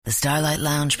the Starlight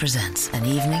Lounge presents An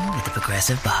Evening at the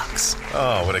Progressive Box.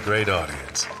 Oh, what a great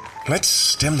audience.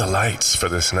 Let's dim the lights for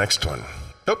this next one.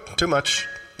 Nope, too much.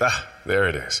 There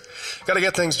it is. Gotta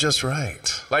get things just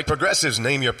right. Like Progressive's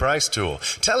Name Your Price tool.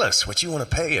 Tell us what you want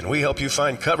to pay, and we help you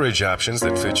find coverage options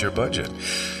that fit your budget.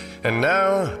 And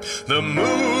now, the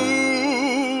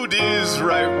mood is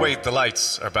right. Wait, the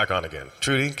lights are back on again.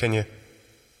 Trudy, can you?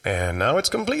 And now it's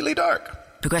completely dark.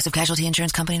 Progressive Casualty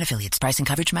Insurance Company and Affiliates. Price and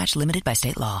coverage match limited by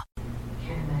state law.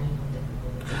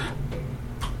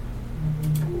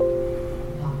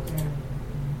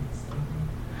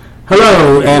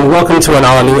 Hello, and welcome to an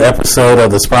all-new episode of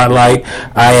The Spotlight.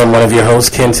 I am one of your hosts,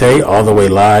 Kente, all the way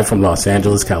live from Los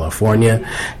Angeles, California,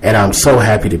 and I'm so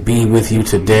happy to be with you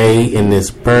today in this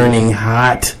burning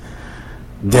hot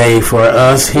day for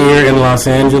us here in Los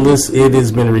Angeles. It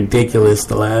has been ridiculous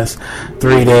the last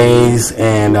 3 days,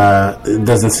 and it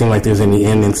doesn't seem like there's any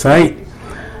end in sight.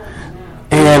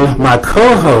 And my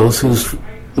co-host, who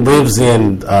lives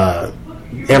in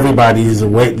everybody's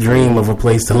wet dream of a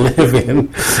place to live in,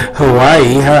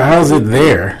 Hawaii. How's it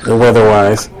there,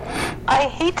 weather-wise? I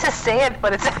hate to say it,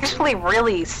 but it's actually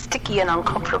really sticky and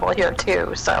uncomfortable here,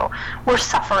 too. So we're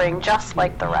suffering just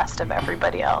like the rest of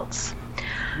everybody else.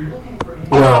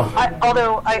 Well,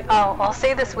 I'll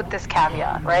say this with this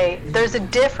caveat, right? There's a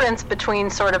difference between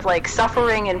sort of like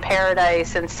suffering in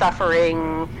paradise and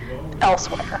suffering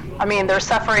elsewhere. I mean, there's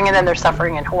suffering and then there's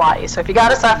suffering in Hawaii. So if you got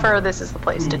to suffer, this is the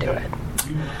place to do it.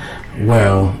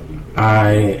 Well,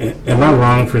 am I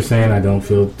wrong for saying I don't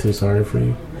feel too sorry for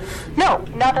you? No,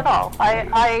 not at all.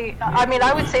 I mean,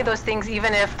 I would say those things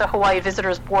even if the Hawaii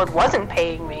Visitors Board wasn't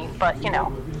paying me, but, you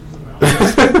know.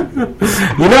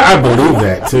 I believe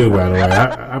that, too, by the way.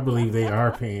 I believe they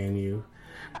are paying you.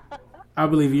 I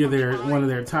believe you're one of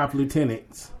their top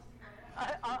lieutenants.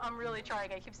 I'm really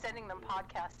trying. I keep sending them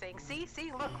podcasts saying, see,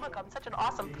 look, I'm such an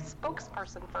awesome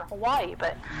spokesperson for Hawaii.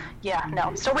 But, yeah, no,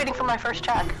 I'm still waiting for my first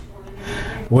check.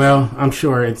 Well, I'm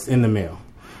sure it's in the mail.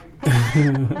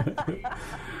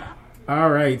 All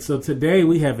right, so today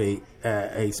we have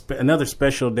another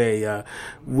special day.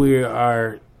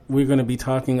 We're going to be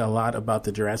talking a lot about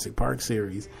the Jurassic Park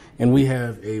series, and we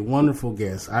have a wonderful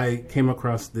guest. I came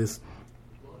across this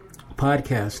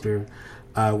podcaster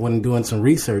when doing some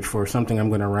research for something I'm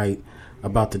going to write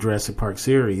about the Jurassic Park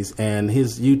series, and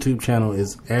his YouTube channel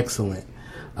is excellent.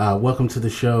 Welcome to the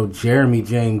show, Jeremy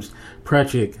James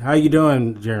Pruchik. How you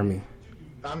doing, Jeremy?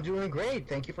 I'm doing great.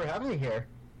 Thank you for having me here.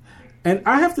 And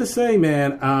I have to say,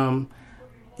 man, I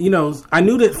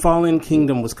knew that Fallen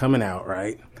Kingdom was coming out,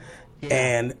 right? Yeah.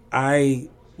 And I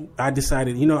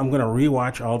decided, I'm going to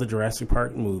rewatch all the Jurassic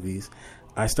Park movies.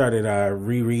 I started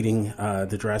rereading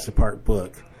the Jurassic Park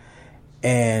book.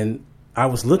 And I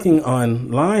was looking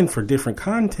online for different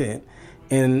content,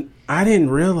 and I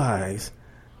didn't realize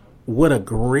what a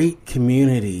great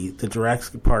community the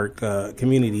Jurassic Park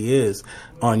community is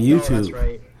on YouTube. Oh, that's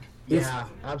right. Yeah,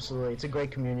 absolutely. It's a great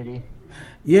community.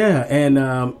 Yeah,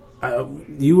 and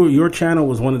your channel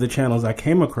was one of the channels I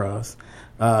came across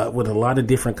with a lot of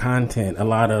different content, a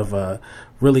lot of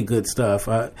really good stuff.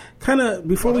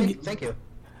 Thank you.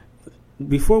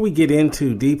 Before we get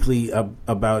into deeply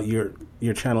about your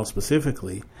channel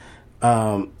specifically,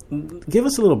 give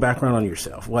us a little background on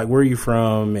yourself. Like, where are you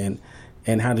from,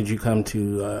 and how did you come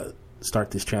to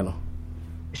start this channel?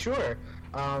 Sure.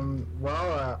 I'm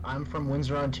from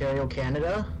Windsor, Ontario,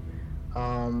 Canada.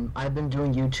 I've been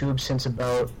doing YouTube since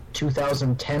about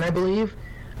 2010, I believe.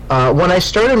 When I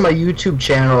started my YouTube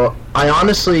channel, I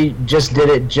honestly just did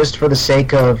it just for the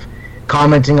sake of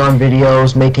commenting on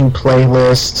videos, making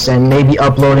playlists, and maybe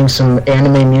uploading some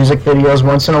anime music videos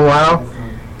once in a while.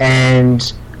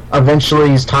 And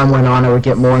eventually, as time went on, I would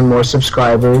get more and more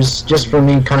subscribers just for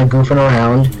me kind of goofing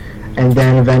around. And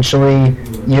then eventually,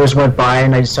 years went by,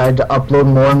 and I decided to upload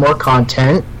more and more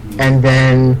content. And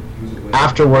then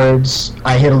afterwards,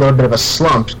 I hit a little bit of a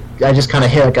slump. I just kind of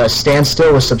hit like a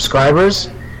standstill with subscribers,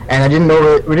 and we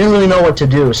didn't really know what to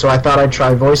do. So I thought I'd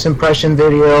try voice impression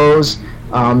videos.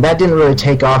 That didn't really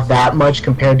take off that much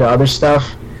compared to other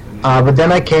stuff. But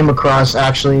then I came across,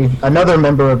 actually, another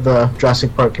member of the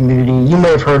Jurassic Park community. You may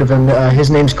have heard of him. His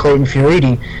name's Clayton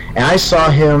Fioriti. And I saw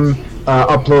him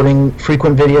uploading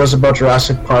frequent videos about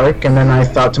Jurassic Park. And then I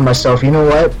thought to myself, you know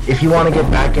what? If you want to get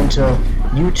back into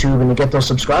YouTube and to get those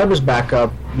subscribers back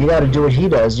up, you got to do what he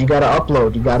does. You got to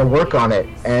upload. You got to work on it.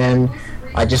 And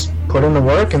I just put in the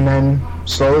work, and then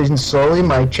slowly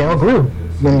my channel grew.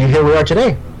 And here we are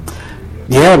today.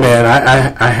 Yeah, man.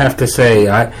 I have to say,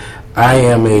 I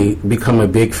am become a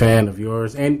big fan of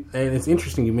yours, and it's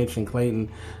interesting you mentioned Clayton,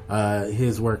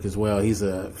 his work as well. He's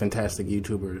a fantastic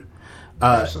YouTuber.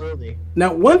 Absolutely.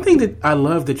 Now, one thing that I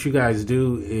love that you guys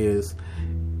do is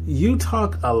you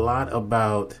talk a lot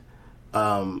about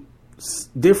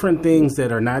different things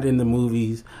that are not in the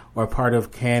movies or part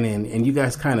of canon, and you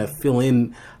guys kind of fill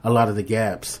in a lot of the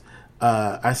gaps.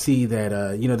 I see that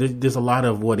there's a lot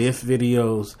of what if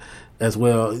videos as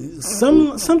well.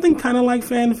 Something kind of like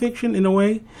fan fiction in a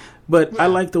way, but I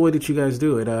like the way that you guys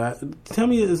do it. Tell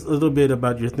me a little bit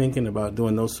about your thinking about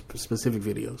doing those specific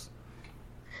videos.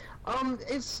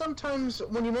 It's sometimes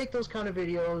when you make those kind of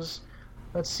videos.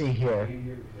 Let's see here.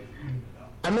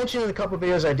 I mentioned in a couple of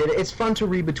videos I did, it's fun to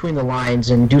read between the lines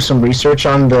and do some research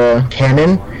on the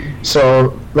canon.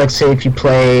 So, let's say if you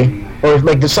play, or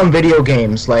like there's some video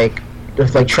games, like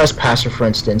Trespasser, for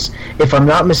instance. If I'm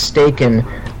not mistaken,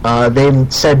 they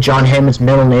said John Hammond's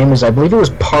middle name is, I believe it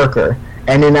was Parker.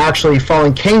 And in actually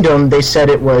Fallen Kingdom, they said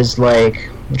it was like,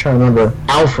 I'm trying to remember,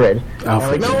 Alfred.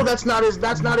 Like, no, that's not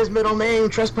his middle name.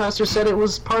 Trespasser said it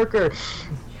was Parker.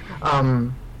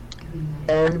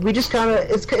 And we just kind of,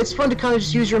 it's fun to kind of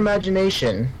just use your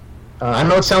imagination. I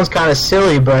know it sounds kind of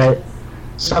silly, but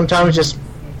sometimes just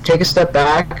take a step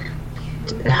back,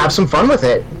 have some fun with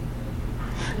it.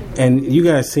 And you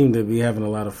guys seem to be having a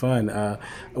lot of fun.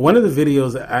 One of the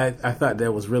videos I thought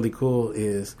that was really cool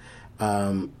is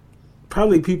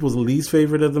probably people's least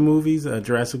favorite of the movies,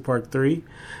 Jurassic Park 3.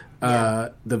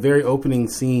 The very opening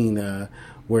scene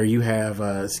where you have,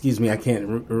 excuse me, I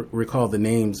can't recall the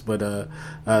names, but the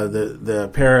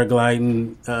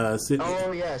paragliding.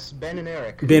 Oh, yes, Ben and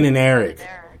Eric. Ben and Eric.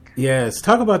 Yes.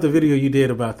 Talk about the video you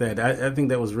did about that. I think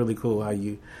that was really cool how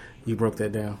you broke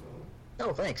that down.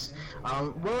 Oh, thanks.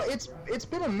 Well, it's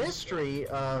been a mystery.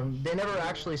 They never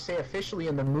actually say officially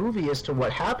in the movie as to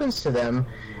what happens to them,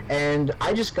 and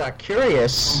I just got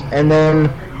curious. And then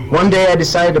one day I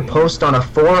decided to post on a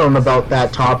forum about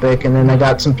that topic, and then I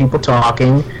got some people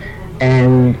talking,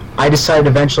 and I decided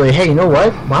eventually, hey, you know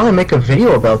what? Why don't I make a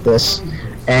video about this?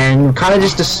 And kind of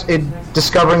just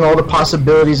discovering all the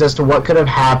possibilities as to what could have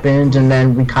happened, and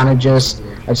then I just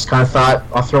kind of thought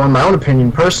I'll throw in my own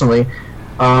opinion personally.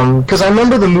 Because I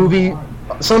remember the movie,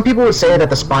 some people would say that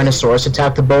the Spinosaurus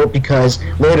attacked the boat because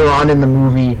later on in the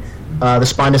movie, the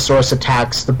Spinosaurus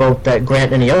attacks the boat that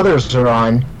Grant and the others are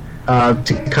on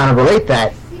to kind of relate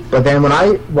that. But then when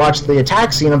I watched the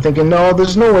attack scene, I'm thinking, no,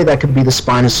 there's no way that could be the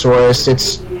Spinosaurus.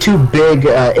 It's too big.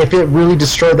 If it really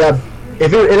destroyed that,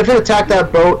 if it attacked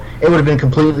that boat, it would have been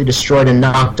completely destroyed and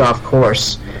knocked off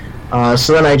course.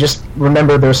 So then I just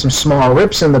remember there's some small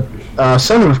rips in the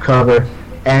sunroof cover,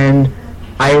 and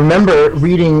I remember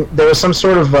reading there was some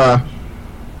sort of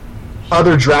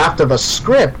other draft of a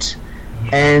script,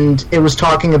 and it was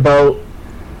talking about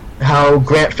how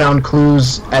Grant found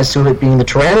clues as to it being the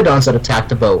pteranodons that attacked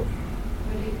the boat.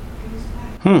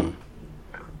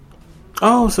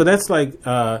 Oh, so that's like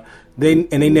they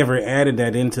never added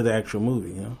that into the actual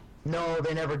movie, you know? No,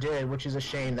 they never did, which is a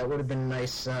shame. That would have been a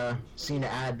nice scene to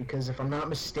add, because if I'm not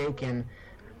mistaken,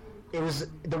 it was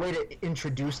the way to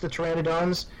introduce the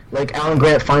pteranodons. Like, Alan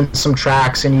Grant finds some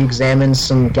tracks and he examines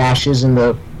some gashes in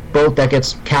the boat that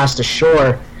gets cast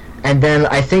ashore, and then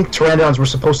I think pteranodons were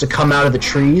supposed to come out of the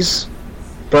trees,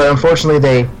 but unfortunately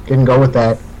they didn't go with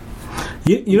that.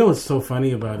 You know what's so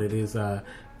funny about it is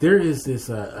there is this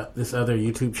other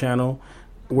YouTube channel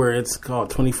where it's called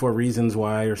 24 Reasons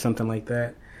Why or something like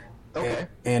that. Okay.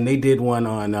 And they did one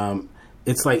on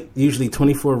it's like usually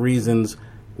 24 reasons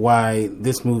why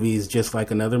this movie is just like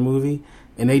another movie,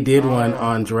 and they did one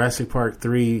on Jurassic Park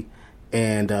 3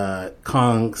 and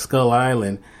Kong Skull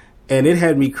Island, and it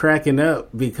had me cracking up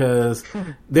because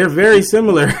they're very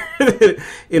similar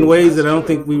in ways that I don't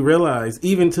think we realize,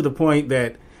 even to the point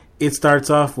that it starts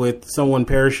off with someone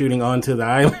parachuting onto the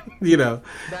island, you know.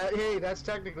 Hey, that's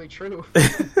technically true.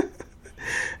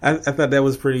 I thought that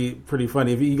was pretty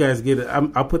funny. If you guys get it,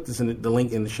 I'll put this in the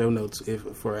link in the show notes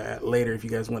for later if you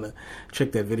guys want to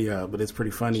check that video out. But it's pretty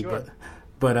funny. Sure.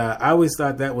 But I always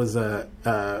thought that was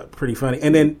pretty funny.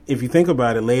 And then if you think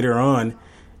about it, later on,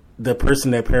 the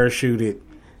person that parachuted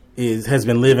has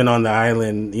been living on the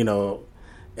island, you know,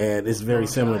 and it's very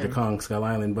similar to Kong Skull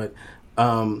Island. But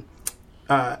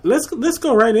let's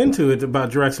go right into it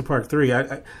about Jurassic Park 3.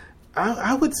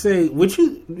 I would say,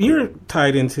 you're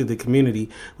tied into the community.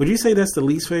 Would you say that's the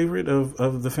least favorite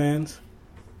of the fans?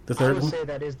 The third one? I would say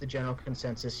that is the general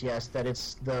consensus, yes, that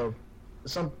it's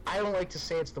I don't like to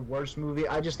say it's the worst movie.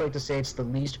 I just like to say it's the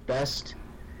least best.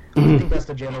 I think that's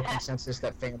the general consensus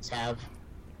that fans have.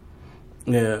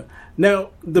 Yeah.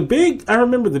 Now, I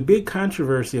remember the big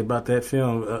controversy about that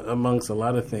film, amongst a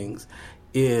lot of things,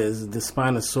 is the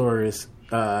Spinosaurus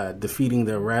defeating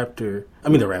the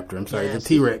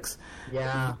T-Rex.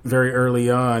 Yeah. Very early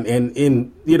on, and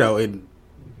in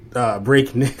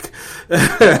breakneck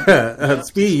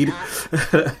speed,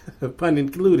 pun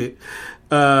included,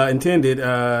 intended.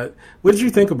 What did you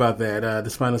think about that? The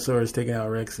Spinosaurus taking out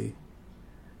Rexy?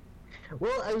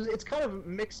 Well, it's kind of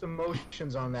mixed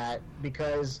emotions on that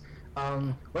because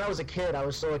when I was a kid, I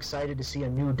was so excited to see a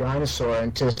new dinosaur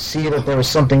and to see that there was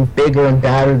something bigger and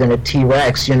badder than a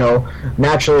T-Rex.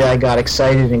 Naturally, I got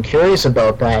excited and curious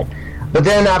about that. But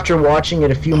then after watching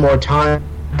it a few more times,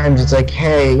 it's like,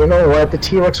 hey, you know what? The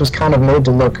T-Rex was kind of made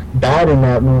to look bad in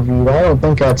that movie. I don't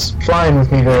think that's flying with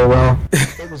me very well.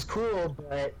 It was cool,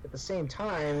 but at the same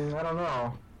time, I don't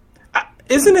know.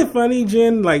 Isn't it funny,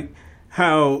 Jen, like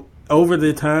how over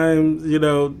the time,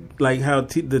 like how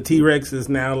the T-Rex is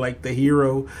now like the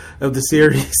hero of the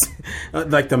series,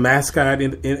 like the mascot,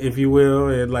 if you will,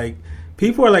 and like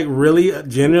people are like really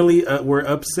generally were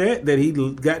upset that he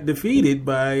got defeated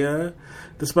by the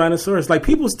Spinosaurus. Like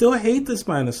people still hate the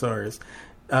Spinosaurus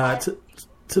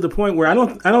to the point where I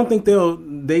don't think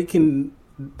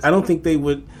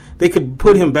they could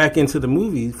put him back into the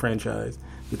movie franchise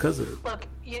because of it. Look,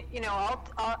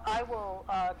 I will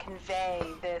convey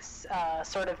this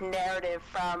sort of narrative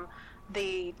from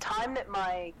the time that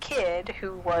my kid,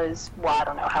 who was, I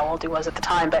don't know how old he was at the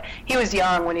time, but he was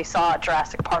young when he saw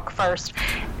Jurassic Park first,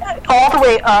 all the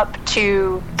way up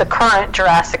to the current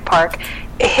Jurassic Park,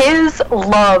 his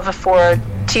love for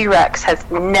T-Rex has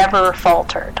never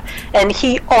faltered. And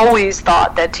he always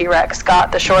thought that T-Rex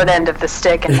got the short end of the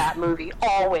stick in that movie,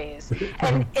 always.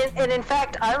 And in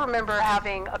fact, I remember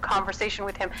having a conversation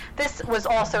with him. This was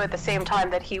also at the same time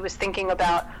that he was thinking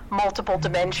about multiple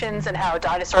dimensions and how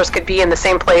dinosaurs could be in the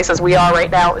same place as we are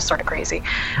right now. It was sort of crazy.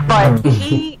 But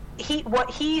what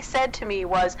he said to me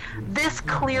was, this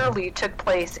clearly took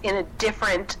place in a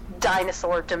different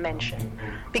dinosaur dimension,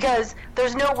 because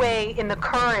there's no way in the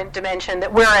current dimension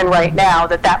that we're in right now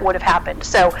that would have happened.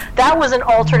 So that was an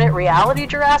alternate reality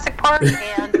Jurassic Park,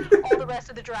 and all the rest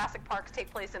of the Jurassic Parks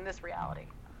take place in this reality.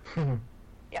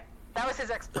 Yeah, that was his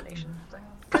explanation. So,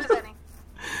 good as any.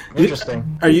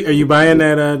 Interesting. Are you buying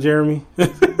that, Jeremy?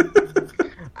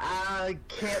 I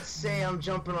can't say I'm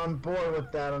jumping on board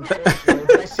with that, unfortunately.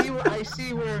 But I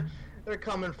see where they're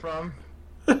coming from.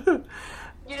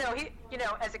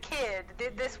 As a kid,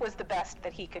 this was the best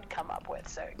that he could come up with.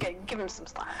 So give him some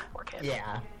slack, poor kid.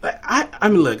 Yeah. I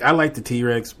mean, look, I like the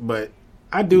T-Rex, but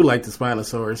I do like the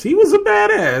Spinosaurus. He was a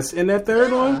badass in that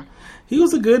third one. He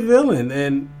was a good villain,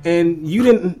 and you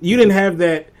didn't have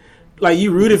that. Like,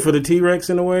 you rooted for the T-Rex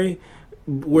in a way,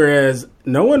 whereas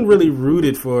no one really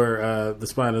rooted for the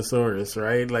Spinosaurus,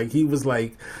 right? Like he was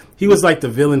like the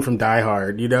villain from Die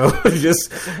Hard,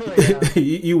 just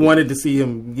you wanted to see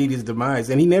him meet his demise,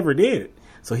 and he never did.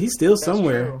 So he's still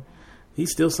somewhere. True.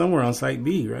 He's still somewhere on Site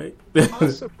B, right?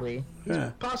 Possibly. Yeah.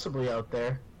 He's possibly out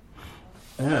there.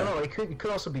 Yeah. I don't know. He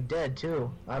could also be dead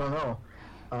too. I don't know.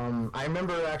 I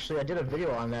remember actually I did a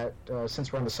video on that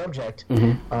since we're on the subject.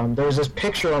 Mm-hmm. There was this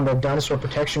picture on the Dinosaur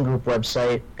Protection Group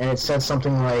website, and it said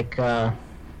something like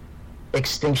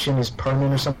extinction is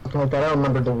permanent or something like that. I don't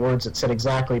remember the words it said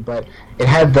exactly, but it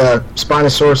had the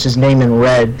Spinosaurus' name in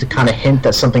red to kind of hint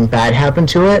that something bad happened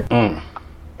to it.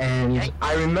 And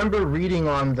I remember reading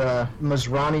on the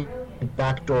Masrani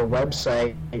backdoor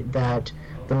website that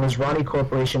the Masrani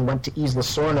Corporation went to Isla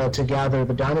Sorna to gather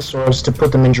the dinosaurs to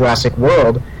put them in Jurassic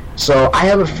World. So I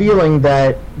have a feeling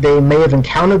that they may have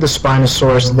encountered the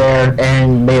Spinosaurus there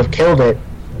and may have killed it.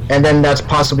 And then that's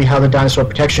possibly how the Dinosaur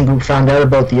Protection Group found out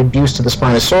about the abuse to the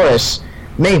Spinosaurus.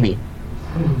 Maybe.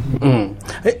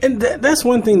 And that's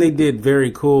one thing they did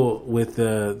very cool with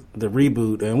the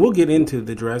reboot, and we'll get into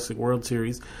the Jurassic World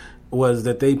series, was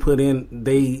that they put in,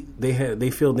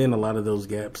 they filled in a lot of those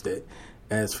gaps that,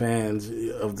 as fans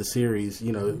of the series,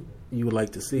 you would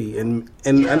like to see. And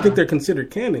I think they're considered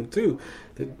canon, too.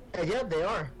 Yeah, they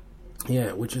are.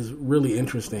 Yeah, which is really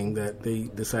interesting that they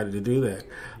decided to do that.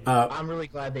 I'm really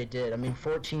glad they did. I mean,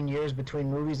 14 years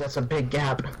between movies, that's a big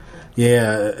gap.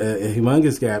 Yeah, a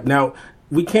humongous gap. Now,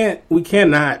 we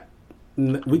cannot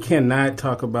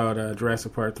talk about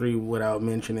Jurassic Park 3 without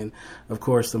mentioning, of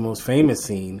course, the most famous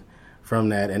scene from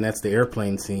that, and that's the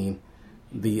airplane scene.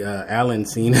 The Alan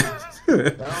scene.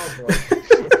 Oh boy,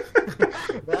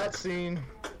 that scene.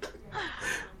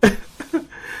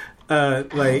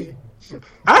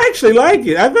 I actually like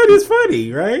it. I thought it's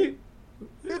funny, right?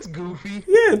 It's goofy.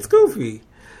 Yeah, it's goofy.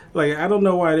 Like, I don't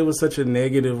know why it was such a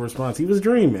negative response. He was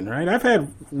dreaming, right? I've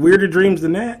had weirder dreams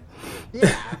than that.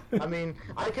 Yeah, I mean,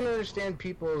 I can understand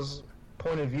people's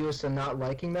point of view as to not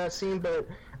liking that scene, but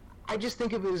I just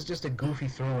think of it as just a goofy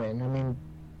throw-in. I mean,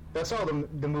 that's all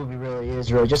the movie really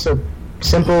is, really. Just a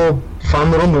simple,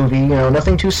 fun little movie,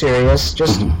 nothing too serious,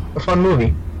 just a fun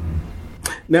movie.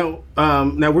 Now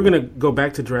we're going to go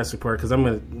back to Jurassic Park because I'm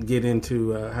going to get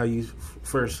into how you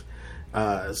first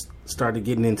started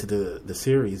getting into the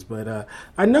series. But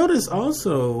I noticed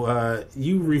also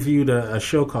you reviewed a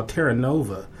show called Terra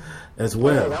Nova as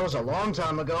well. Oh, that was a long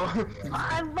time ago.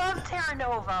 I love Terra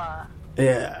Nova.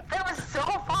 Yeah. That was so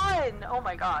fun. Oh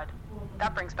my god.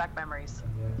 That brings back memories.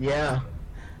 Yeah.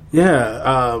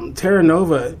 Yeah. Terra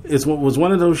Nova was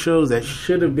one of those shows that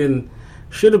should have been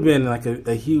like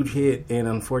a huge hit, and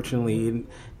unfortunately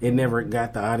it never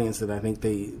got the audience that I think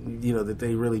they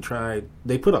really tried.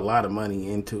 They put a lot of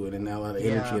money into it and a lot of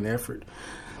energy and effort.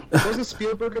 Wasn't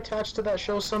Spielberg attached to that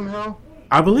show somehow?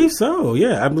 I believe so.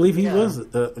 Yeah, I believe he was.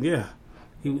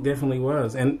 He definitely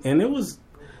was, and it was.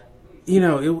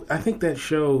 I think that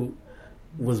show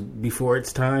was before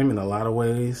its time in a lot of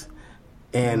ways,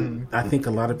 and I think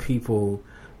a lot of people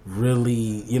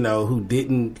really, who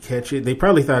didn't catch it, they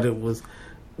probably thought it was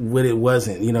what it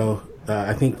wasn't.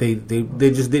 I think they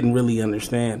just didn't really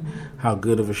understand how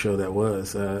good of a show that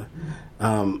was.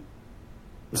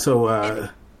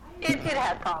 It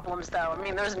had problems, though. I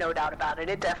mean, there's no doubt about it.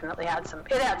 It definitely had some.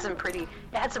 It had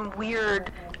some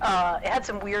weird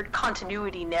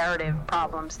continuity narrative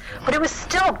problems. But it was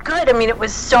still good. I mean, it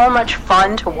was so much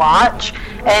fun to watch.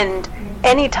 And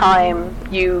anytime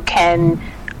you can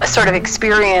sort of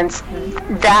experience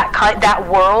that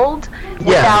world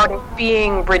without it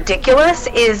being ridiculous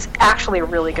is actually a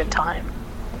really good time.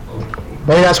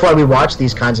 Maybe that's why we watch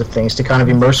these kinds of things, to kind of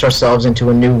immerse ourselves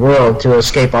into a new world, to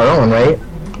escape our own, right?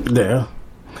 Yeah,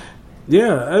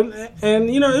 and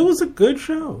it was a good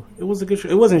show. It was a good show.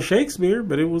 It wasn't Shakespeare,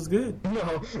 but it was good.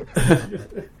 No.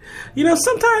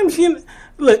 Sometimes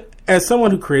look, as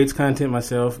someone who creates content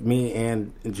myself, me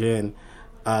and Jen,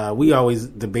 we always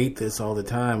debate this all the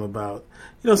time about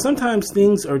sometimes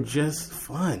things are just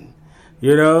fun,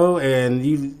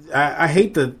 and I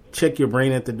hate to check your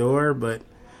brain at the door, but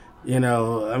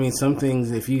I mean, some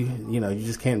things if you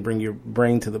just can't bring your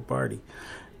brain to the party.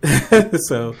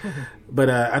 So, but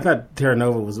I thought Terra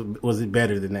Nova was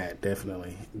better than that.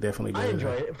 Definitely better. I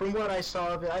enjoyed it. From what I saw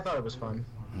of it, I thought it was fun.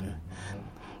 Yeah.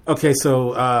 Okay,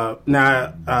 so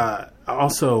now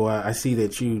also I see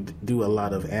that you do a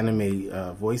lot of anime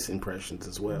voice impressions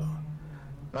as well.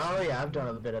 Oh yeah, I've done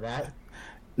a bit of that.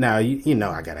 Now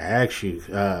I gotta ask you.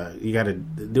 You gotta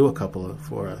do a couple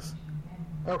for us.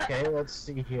 Okay, let's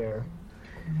see here.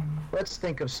 Let's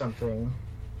think of something.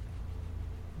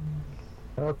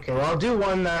 Okay, well, I'll do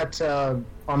one that on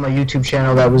my YouTube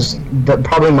channel that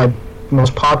probably my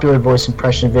most popular voice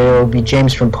impression video would be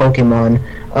James from Pokemon,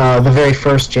 the very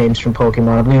first James from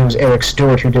Pokemon. I believe it was Eric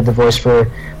Stewart who did the voice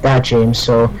for that James,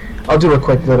 so I'll do a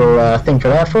quick little thing for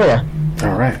that for you.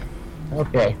 All right.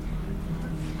 Okay.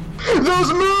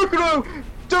 Those Murkrow!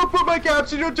 Don't put my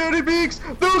caps in your dirty beaks!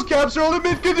 Those caps are all in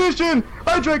mint condition!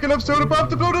 I drank enough soda pop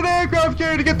to float an aircraft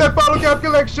carrier to get that bottle cap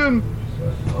collection!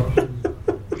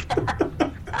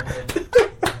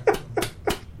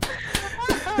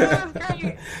 That was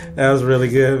great. That was really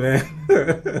good, man.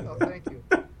 Oh, thank you.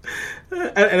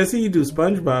 And I see you do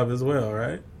SpongeBob as well,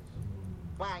 right?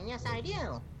 Why, yes, I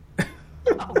do.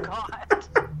 Oh God.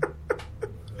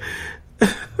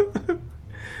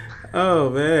 Oh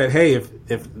man, hey,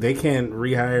 if they can't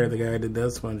rehire the guy that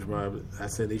does SpongeBob, I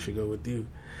said they should go with you.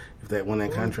 If that won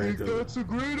that contract, that's a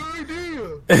great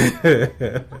idea.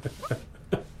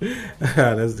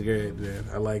 That's great, man.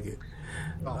 I like it.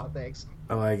 Oh, thanks.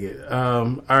 I like it.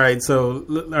 All right, so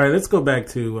let's go back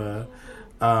to.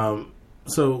 How'd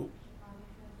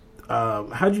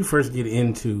you first get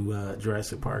into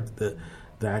Jurassic Park, the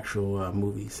actual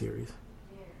movie series?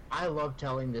 I love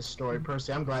telling this story,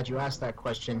 personally. I'm glad you asked that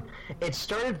question. It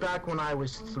started back when I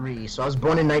was 3, so I was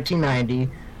born in 1990.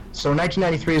 So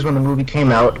 1993 is when the movie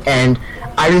came out, and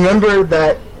I remember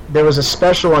that there was a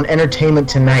special on Entertainment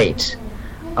Tonight.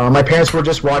 My parents were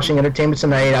just watching Entertainment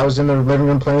Tonight. I was in the living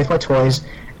room playing with my toys,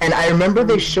 and I remember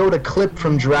they showed a clip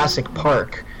from Jurassic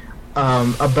Park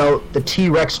about the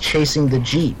T-Rex chasing the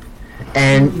Jeep.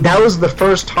 And that was the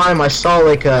first time I saw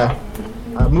like a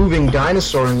moving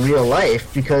dinosaur in real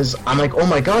life, because I'm like, oh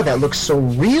my god, that looks so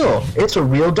real. It's a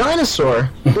real dinosaur.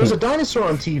 There's a dinosaur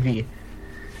on TV.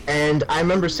 And I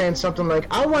remember saying something like,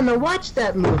 I want to watch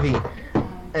that movie.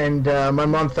 And my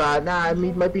mom thought, nah, it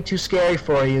might be too scary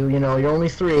for you. You're only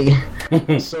 3.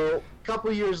 So a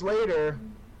couple years later,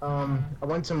 I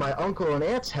went to my uncle and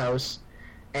aunt's house,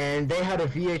 and they had a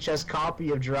VHS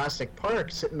copy of Jurassic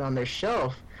Park sitting on their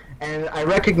shelf. And I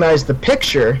recognized the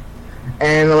picture.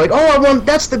 And they're like, oh,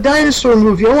 that's the dinosaur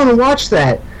movie. I want to watch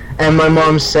that. And my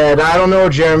mom said, I don't know,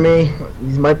 Jeremy.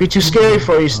 It might be too scary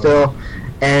for you still.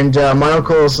 And my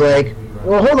uncle's like,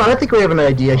 well, hold on, I think we have an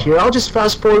idea here. I'll just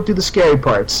fast forward through the scary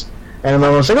parts. And my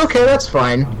mom was like, okay, that's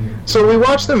fine. So we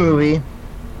watched the movie.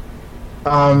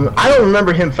 I don't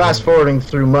remember him fast forwarding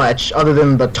through much, other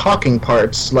than the talking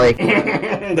parts. Like,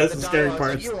 that's the scary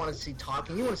parts. Like, you don't want to see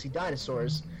talking, you want to see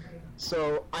dinosaurs.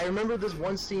 So I remember this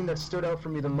one scene that stood out for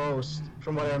me the most,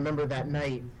 from what I remember that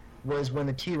night, was when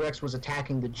the T-Rex was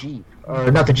attacking the Jeep.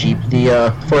 Or not the Jeep,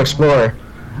 the Ford Explorer.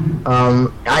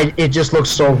 It just looked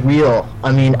so real.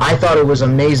 I mean, I thought it was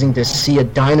amazing to see a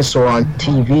dinosaur on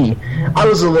TV. I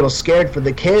was a little scared for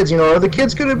the kids. You know, are the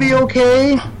kids going to be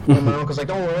okay? And my uncle's like,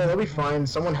 don't worry, they'll be fine.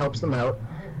 Someone helps them out.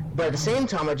 But at the same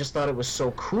time, I just thought it was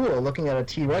so cool looking at a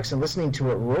T-Rex and listening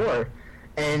to it roar.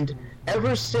 And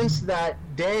ever since that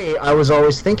day, I was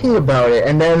always thinking about it.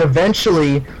 And then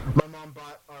eventually, my mom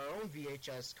bought our own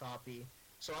VHS copy.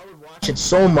 So I would watch it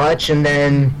so much, and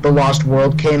then The Lost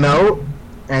World came out.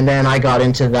 And then I got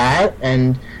into that,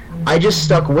 and I just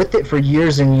stuck with it for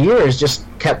years and years. Just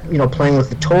kept, playing with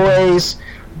the toys,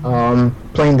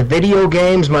 playing the video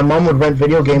games. My mom would rent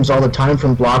video games all the time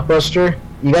from Blockbuster.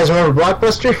 You guys remember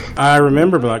Blockbuster? I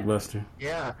remember Blockbuster.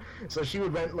 Yeah, so she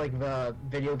would rent like the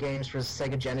video games for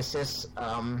Sega Genesis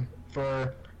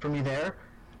for me there,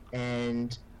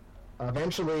 and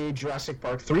eventually Jurassic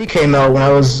Park 3 came out when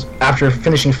I was after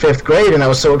finishing 5th grade, and I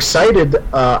was so excited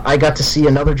I got to see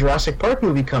another Jurassic Park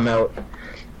movie come out.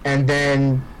 And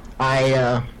then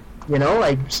I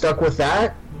stuck with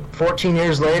that. 14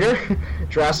 years later,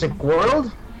 Jurassic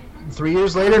World. 3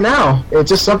 years later now. It's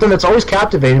just something that's always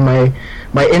captivated my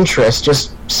interest,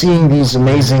 just seeing these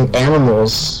amazing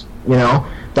animals,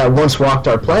 that once walked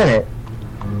our planet.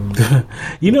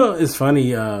 It's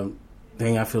funny,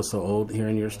 dang, I feel so old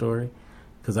hearing your story,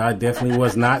 because I definitely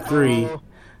was not 3.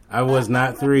 I was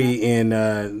not 3 in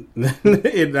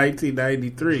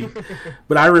 1993,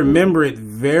 but I remember it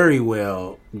very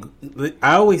well.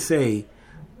 I always say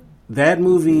that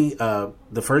movie,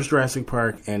 the first Jurassic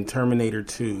Park and Terminator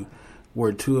 2,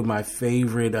 were two of my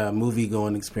favorite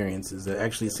movie-going experiences.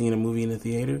 Actually seeing a movie in the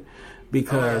theater,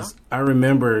 because I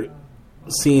remember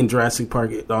seeing Jurassic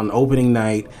Park on opening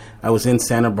night. I was in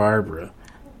Santa Barbara.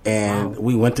 And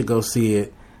we went to go see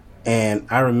it, and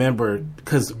I remember,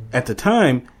 because at the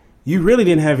time, you really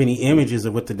didn't have any images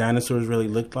of what the dinosaurs really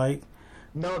looked like.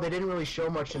 No, they didn't really show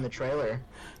much in the trailer.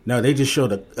 No, they just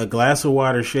showed a glass of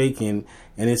water shaking,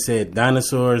 and it said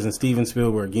dinosaurs and Steven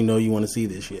Spielberg. You want to see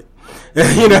this shit. So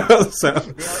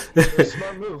Yeah,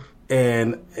 smart move.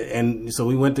 And so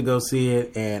we went to go see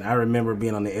it, and I remember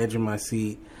being on the edge of my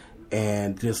seat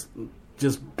and just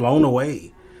blown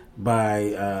away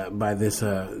by this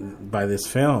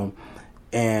film.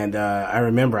 And I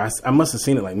remember I must have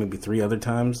seen it like maybe 3 other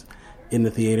times in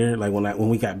the theater. Like when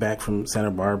we got back from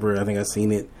Santa Barbara, I think I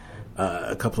seen it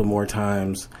a couple of more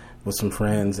times with some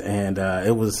friends, and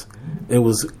it was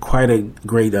quite a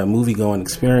great movie going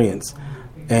experience.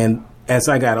 And as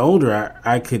I got older,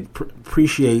 I could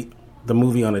appreciate the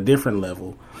movie on a different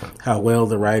level, how well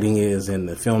the writing is and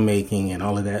the filmmaking and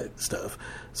all of that stuff.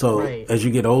 So As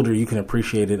you get older, you can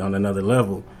appreciate it on another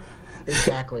level.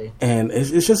 Exactly. And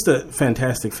it's just a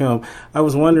fantastic film. I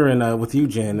was wondering, with you,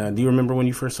 Jen, do you remember when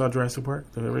you first saw Jurassic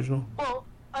Park, the original? Well,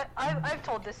 I've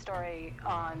told this story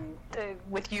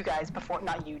with you guys before,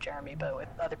 not you, Jeremy, but with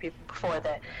other people before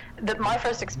that my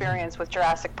first experience with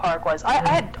Jurassic Park was, I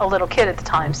had a little kid at the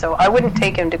time, so I wouldn't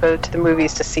take him to go to the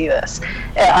movies to see this.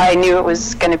 I knew it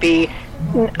was going to be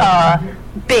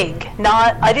big.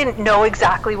 I didn't know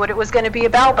exactly what it was going to be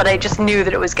about, but I just knew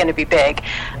that it was going to be big.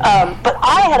 But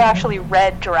I had actually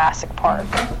read Jurassic Park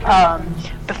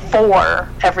before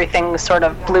everything sort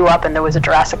of blew up and there was a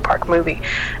Jurassic Park movie.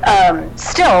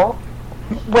 Still,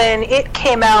 when it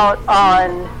came out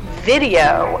on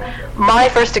video, my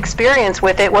first experience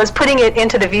with it was putting it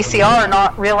into the VCR,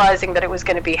 not realizing that it was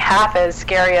going to be half as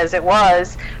scary as it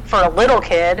was for a little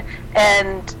kid,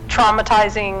 and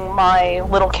traumatizing my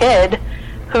little kid,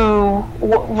 who,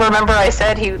 remember I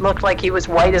said he looked like he was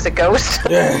white as a ghost?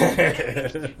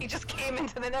 He just came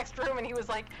into the next room and he was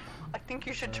like, I think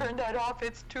you should turn that off,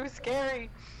 it's too scary.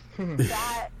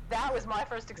 That was my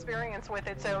first experience with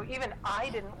it. So even I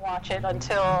didn't watch it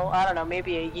until, I don't know,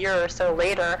 maybe a year or so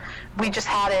later. We just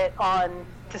had it on,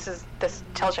 this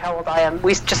tells you how old I am,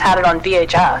 we just had it on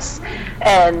VHS,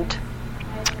 and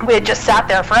we had just sat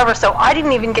there forever, so I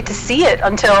didn't even get to see it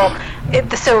until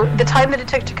so the time that it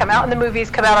took to come out in the movies,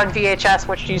 come out on VHS,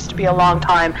 which used to be a long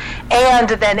time, and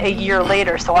then a year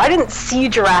later. So I didn't see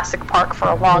Jurassic Park for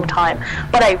a long time,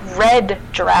 but I read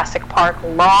Jurassic Park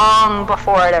long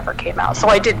before it ever came out, so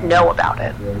I did know about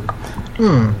it.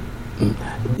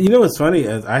 You know what's funny?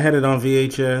 I had it on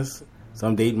VHS, so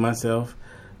I'm dating myself.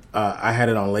 I had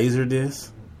it on Laserdisc.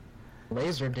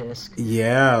 Laserdisc.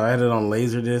 Yeah, I had it on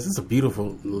Laserdisc. It's a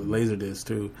beautiful Laserdisc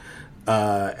too.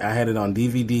 I had it on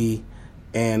DVD,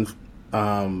 and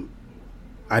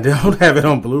I don't have it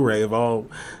on Blu-ray of all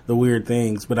the weird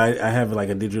things, but I have like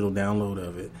a digital download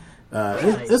of it.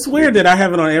 It's weird that I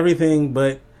have it on everything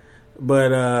but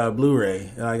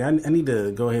Blu-ray. Like I need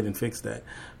to go ahead and fix that.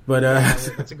 But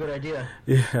that's a good idea.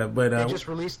 Yeah, but they just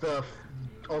released the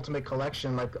Ultimate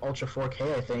Collection, like Ultra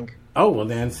 4K, I think. Oh well,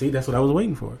 then see, that's what I was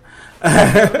waiting for.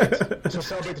 To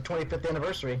celebrate the 25th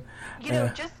anniversary. You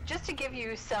know, just to give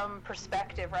you some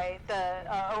perspective, right?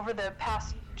 Over the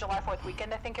past July 4th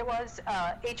weekend, I think it was,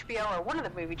 HBO, or one of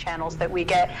the movie channels that we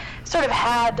get, sort of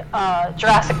had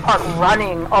Jurassic Park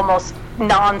running almost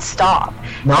non-stop.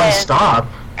 Non-stop?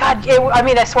 God,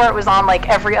 I swear it was on like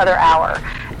every other hour.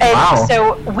 And wow.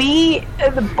 So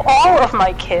all of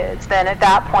my kids then at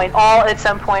that point, all at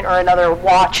some point or another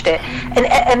watched it.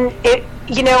 And it,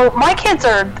 you know, my kids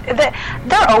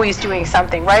they're always doing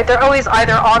something, right? They're always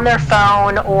either on their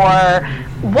phone or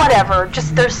whatever.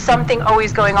 Just there's something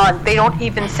always going on. They don't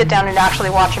even sit down and actually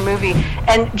watch a movie.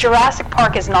 And Jurassic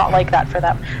Park is not like that for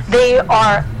them.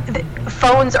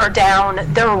 Phones are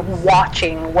down. They're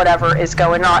watching whatever is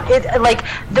going on.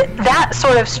 That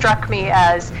sort of struck me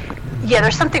as, yeah,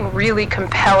 there's something really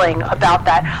compelling about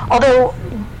that. Although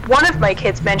one of my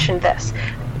kids mentioned this.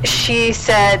 She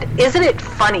said, "Isn't it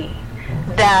funny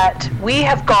that we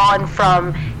have gone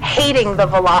from hating the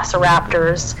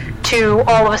Velociraptors to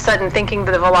all of a sudden thinking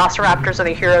that the Velociraptors are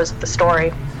the heroes of the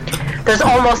story?" There's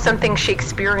almost something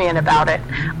Shakespearean about it.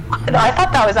 I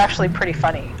thought that was actually pretty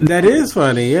funny. That is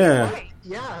funny, yeah.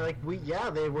 Yeah,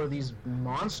 they were these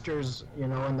monsters, you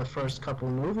know, in the first couple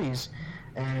movies,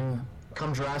 and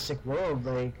come Jurassic World,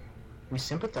 we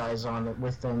sympathize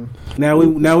with them. Now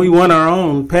we want our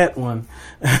own pet one.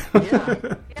 Yeah.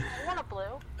 I want a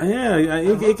blue. Yeah,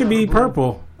 it could be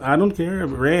purple. I don't care.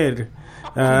 Red.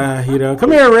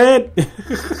 Come here, Red.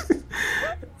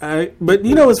 But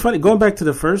you know, it's funny. Going back to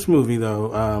the first movie,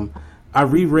 though, I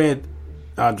reread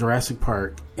Jurassic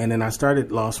Park, and then I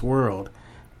started Lost World.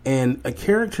 And a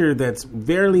character that's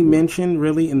barely mentioned,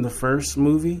 really, in the first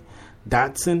movie,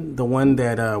 Dodson, the one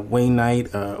that Wayne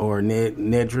Knight or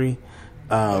Nedry,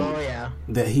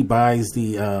 that he buys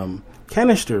the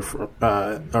canister,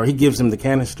 or he gives him the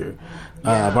canister,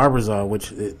 Barbazol,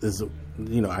 which is,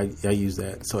 you know, I use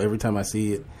that. So every time I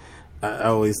see it, I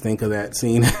always think of that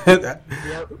scene. Yep,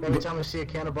 every time I see a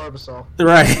can of Barbasol.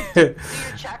 Right. Do you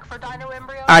check for dino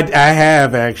embryos? I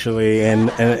have, actually, and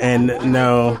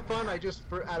no. Fun. I just,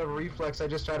 out of reflex, I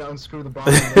just try to unscrew the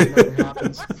bottom and nothing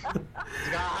happens.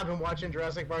 I've been watching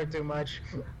Jurassic Park too much.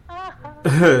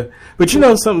 But you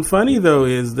know, something funny, though,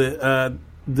 is that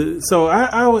so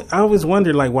I always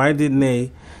wondered, like, why didn't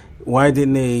they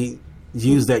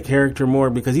use that character more?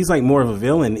 Because he's like more of a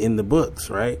villain in the books,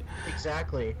 right?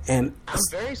 Exactly. And I'm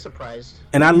very surprised.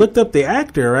 And I looked up the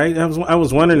actor, right? I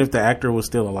was wondering if the actor was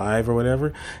still alive or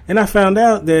whatever, and I found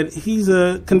out that he's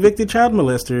a convicted child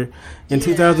molester in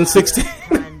 2016.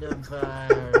 Kind of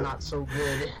not so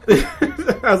good.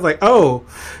 I was like, oh,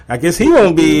 I guess he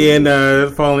won't be in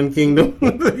Fallen Kingdom,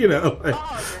 you know.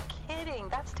 Oh, you're kidding.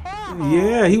 That's terrible.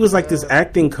 Yeah, he was like this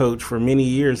acting coach for many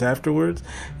years afterwards,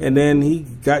 and then he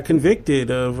got convicted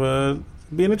of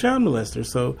being a child molester.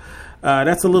 So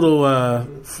that's a little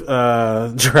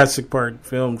Jurassic Park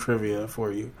film trivia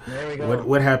for you. There we go.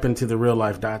 What happened to the real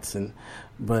life Dodson?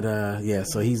 But yeah,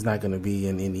 so he's not going to be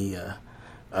in any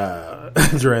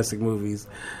Jurassic movies.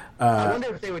 I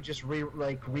wonder if they would just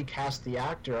recast the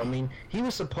actor. I mean, he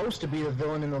was supposed to be the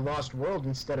villain in the Lost World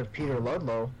instead of Peter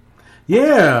Ludlow.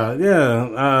 Yeah.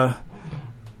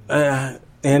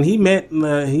 And he met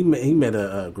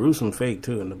a gruesome fate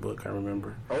too in the book. I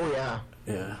remember. Oh yeah.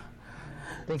 Yeah.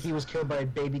 I think he was killed by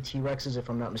baby T-Rexes, if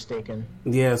I'm not mistaken.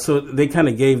 Yeah. So they kind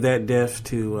of gave that death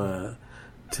to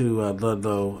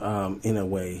Ludlow in a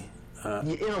way.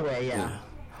 In a way, yeah.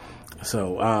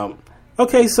 So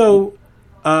okay, so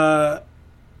the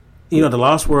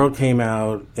Lost World came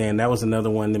out, and that was another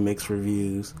one that mixed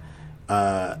reviews.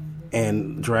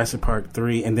 And Jurassic Park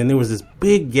 3, and then there was this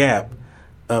big gap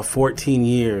of 14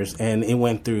 years, and it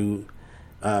went through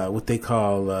what they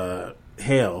call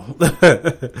hell.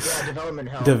 Development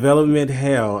hell. Development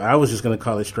hell. I was just going to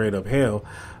call it straight up hell.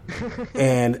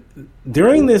 And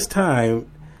during this time,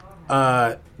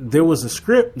 there was a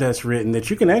script that's written that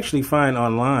you can actually find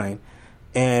online,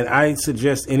 and I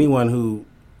suggest anyone who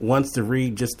wants to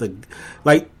read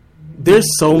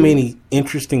there's so many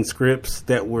interesting scripts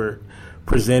that were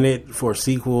presented for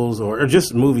sequels or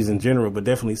just movies in general, but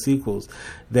definitely sequels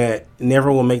that never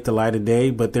will make the light of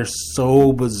day, but they're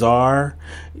so bizarre.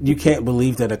 You can't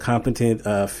believe that a competent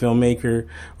filmmaker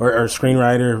or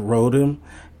screenwriter wrote them.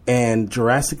 And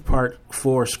Jurassic Park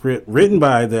 4 script written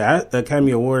by the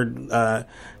Academy Award, I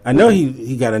know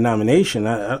he got a nomination.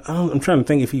 I'm trying to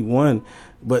think if he won,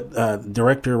 but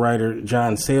director-writer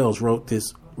John Sayles wrote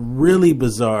this really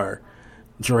bizarre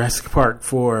Jurassic Park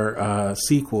 4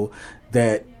 sequel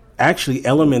that actually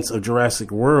elements of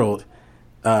Jurassic World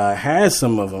has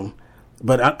some of them.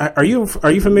 But are you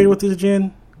familiar with this,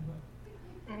 Jen?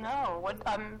 No,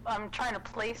 I'm trying to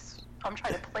place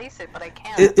it, but I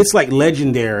can't. It's like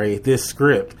legendary, this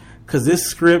script, because this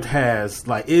script has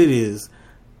it is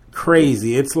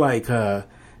crazy. It's like they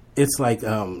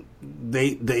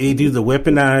do the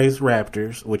weaponized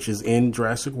raptors, which is in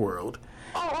Jurassic World.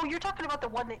 Oh, you're talking about the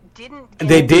one that didn't.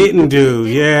 They didn't do,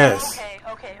 yes.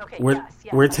 Okay.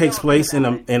 Where it takes place in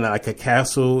like a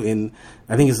castle in,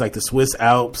 I think it's like the Swiss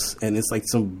Alps, and it's like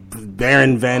some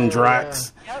Baron Van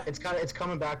Drax. Yeah. It's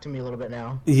coming back to me a little bit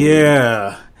now.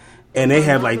 Yeah. And they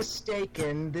had I'm not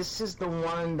mistaken, this is the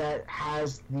one that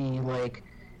has the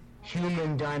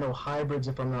human dino hybrids,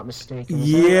 if I'm not mistaken.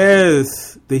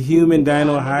 Yes, the human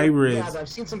dino hybrids. Yeah, I've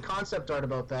seen some concept art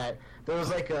about that. There was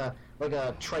like a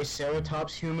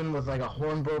Triceratops human with like a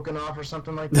horn broken off or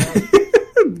something like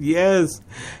that. Yes,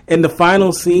 and the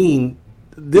final scene.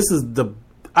 This is the.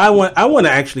 I want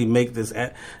to actually make this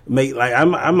I'm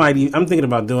thinking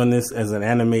about doing this as an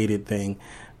animated thing.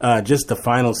 Just the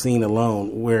final scene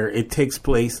alone, where it takes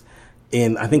place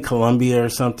in, I think, Colombia or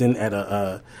something, at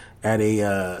a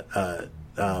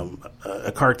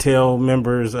cartel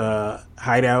member's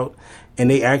hideout, and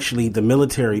the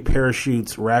military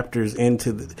parachutes raptors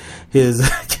into his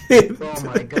oh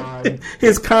my God,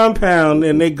 his compound,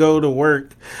 and they go to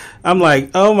work. I'm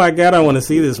like, oh my God, I want to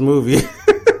see this movie.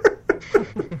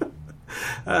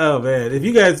 Oh man, if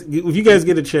you guys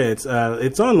get a chance,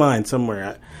 it's online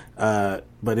somewhere.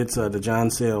 But it's the John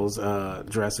Sayles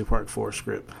Jurassic Park 4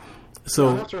 script. So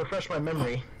I'll have to refresh my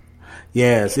memory.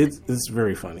 Yes, it's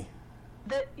very funny.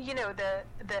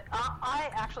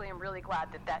 I actually am really glad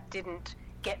that didn't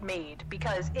get made,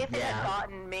 because if it had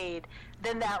gotten made,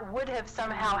 then that would have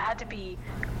somehow had to be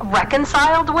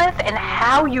reconciled with, and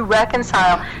how you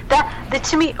reconcile that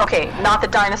to me, okay, not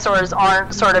that dinosaurs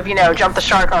aren't sort of, jump the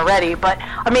shark already, but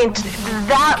I mean,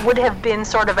 that would have been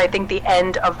sort of, I think, the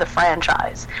end of the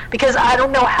franchise, because I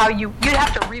don't know how you'd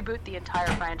have to reboot the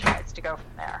entire franchise to go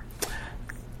from there.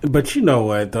 But you know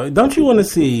what, though? Don't you want to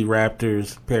see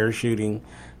raptors parachuting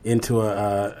into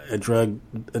a drug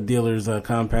dealer's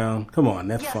compound? Come on,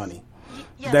 that's funny.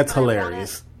 Yes, that's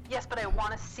hilarious. Yes, but I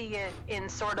want to see it in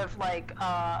sort of like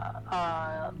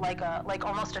almost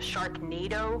a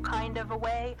Sharknado kind of a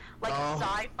way, like a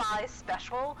sci-fi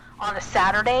special on a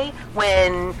Saturday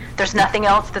when there's nothing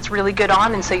else that's really good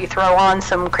on, and so you throw on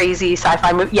some crazy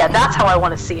sci-fi movie. Yeah, that's how I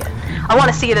want to see it. I want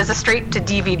to see it as a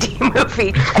straight-to-DVD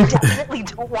movie. I definitely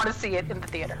don't want to see it in the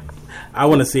theater. I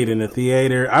want to see it in the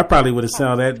theater. I probably would have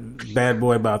saw that bad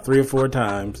boy about 3 or 4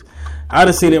 times. I'd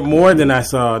have seen it more than I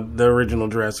saw the original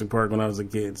Jurassic Park when I was a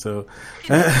kid. So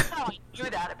somehow I knew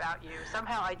that about you.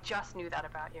 Somehow I just knew that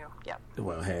about you. Yep.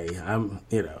 Well, hey,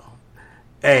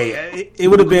 it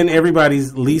would have been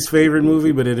everybody's least favorite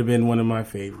movie, but it'd have been one of my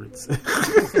favorites.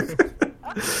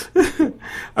 All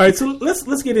right, so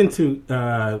let's get into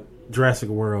Jurassic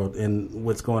World and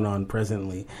what's going on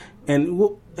presently, and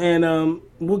we'll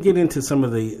get into some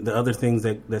of the other things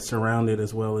that surround it,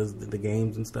 as well as the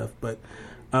games and stuff. But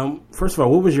first of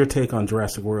all, what was your take on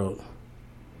Jurassic World?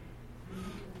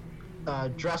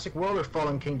 Jurassic World or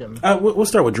Fallen Kingdom? We'll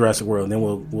start with Jurassic World, and then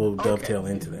we'll dovetail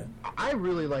into that. I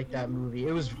really liked that movie.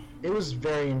 It was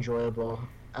very enjoyable.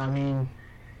 I mean,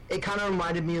 it kind of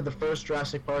reminded me of the first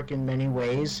Jurassic Park in many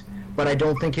ways, but I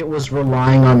don't think it was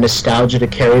relying on nostalgia to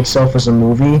carry itself as a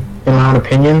movie, in my own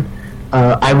opinion.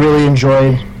 I really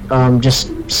enjoyed just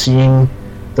seeing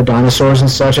the dinosaurs and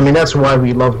such. I mean, that's why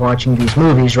we love watching these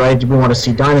movies, right? We want to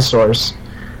see dinosaurs.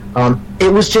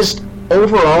 It was just,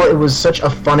 overall, it was such a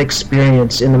fun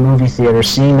experience in the movie theater,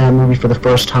 seeing that movie for the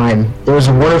first time. It was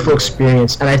a wonderful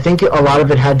experience, and I think a lot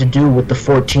of it had to do with the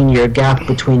 14-year gap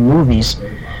between movies,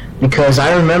 because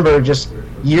I remember just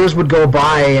years would go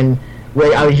by and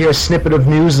I would hear a snippet of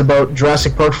news about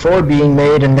Jurassic Park 4 being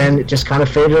made, and then it just kind of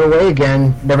faded away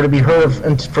again, never to be heard of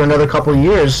for another couple of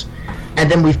years. And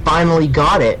then we finally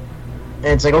got it. And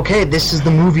it's like, okay, this is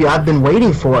the movie I've been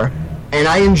waiting for. And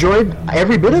I enjoyed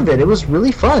every bit of it. It was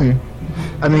really fun.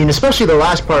 I mean, especially the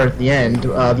last part at the end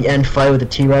fight with the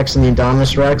T-Rex and the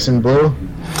Indominus Rex and Blue.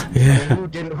 Yeah. I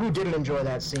mean, who didn't enjoy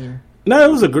that scene? No,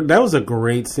 that was a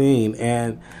great scene,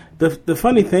 and the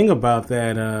funny thing about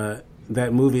that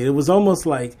movie, it was almost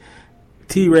like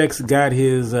T-Rex got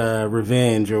his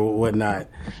revenge or whatnot.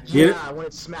 Yeah, when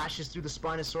it smashes through the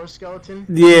Spinosaurus skeleton.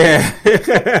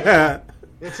 Yeah.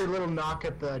 It's a little knock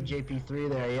at the JP3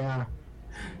 there, yeah.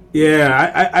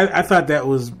 Yeah, I thought that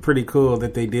was pretty cool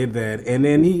that they did that. And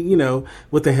then he,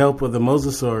 with the help of the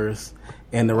Mosasaurus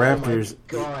and the Raptors.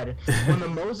 Oh my God. When the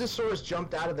Mosasaurus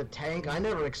jumped out of the tank, I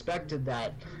never expected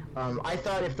that. I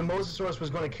thought if the Mosasaurus was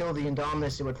going to kill the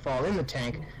Indominus, it would fall in the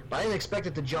tank, but I didn't expect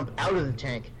it to jump out of the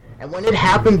tank. And when it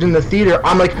happened in the theater,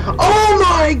 I'm like, oh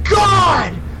my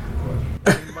God!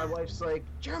 And my wife's like,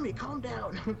 Jeremy, calm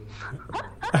down.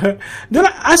 Then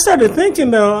I started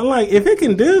thinking, though, I'm like, if it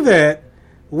can do that,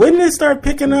 wouldn't it start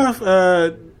picking off,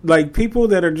 people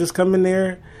that are just coming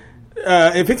there?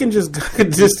 If it can just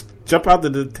jump out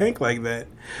of the tank like that,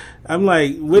 I'm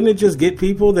like, wouldn't it just get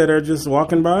people that are just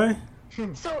walking by?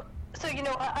 So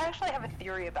I actually have a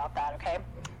theory about that, okay?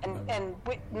 And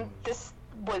this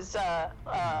was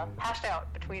hashed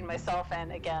out between myself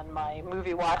and, again, my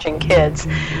movie-watching kids,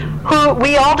 who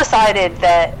we all decided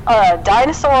that a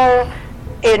dinosaur,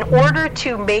 in order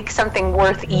to make something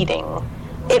worth eating,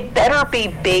 it better be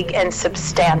big and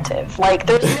substantive. Like,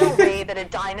 there's no way that a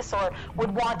dinosaur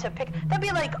would want to pick... That'd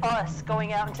be like us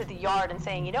going out into the yard and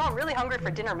saying, I'm really hungry for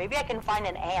dinner. Maybe I can find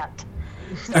an ant.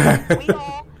 So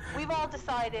we've all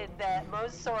decided that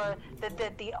Mosasaur,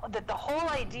 that the whole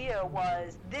idea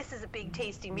was, this is a big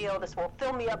tasty meal, this will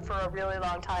fill me up for a really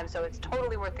long time, so it's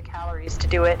totally worth the calories to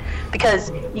do it, because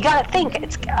you gotta think,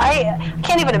 I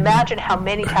can't even imagine how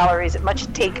many calories it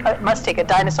must take a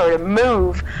dinosaur to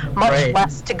move, much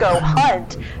less to go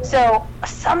hunt. So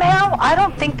somehow I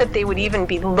don't think that they would even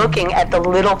be looking at the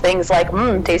little things like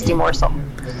tasty morsel.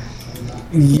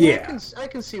 Yeah, I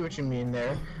can see what you mean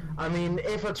there. I mean,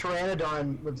 if a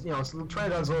pteranodon,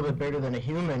 pteranodon's a little bit bigger than a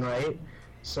human, right?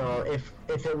 So if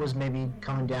it was maybe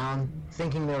coming down,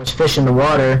 thinking there was fish in the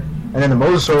water, and then the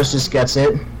Mosasaurus just gets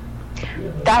it.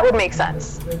 That would make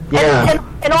sense. Yeah.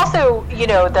 And also,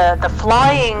 the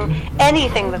flying,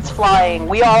 anything that's flying,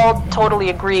 we all totally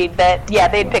agreed that,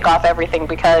 they'd pick off everything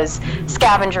because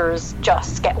scavengers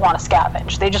just want to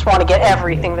scavenge. They just want to get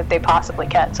everything that they possibly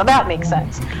can. So that makes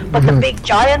sense. But the big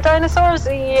giant dinosaurs,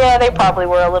 they probably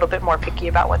were a little bit more picky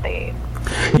about what they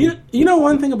ate.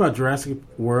 One thing about Jurassic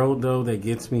World, though, that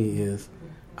gets me is,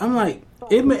 I'm like,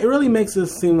 it really makes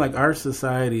us seem like our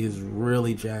society is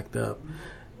really jacked up.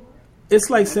 It's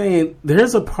like saying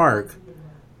there's a park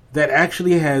that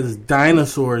actually has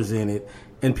dinosaurs in it,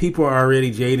 and people are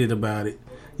already jaded about it.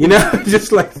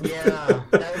 Just like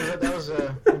that was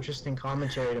an interesting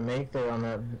commentary to make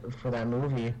there for that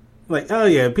movie. Like, oh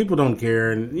yeah, people don't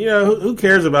care, and who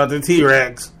cares about the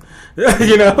T-Rex? Like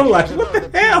what the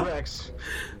hell? T-Rex.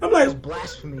 I'm like,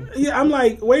 blasphemy. Yeah, I'm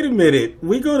like, wait a minute.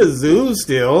 We go to zoos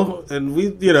still, and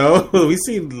we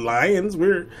see lions.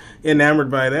 We're enamored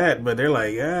by that, but they're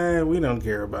like, we don't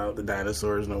care about the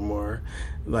dinosaurs no more.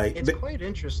 Like, it's quite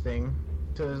interesting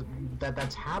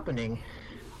that's happening.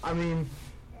 I mean,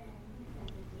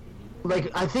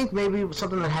 like, I think maybe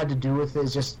something that had to do with it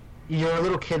is just you're a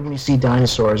little kid when you see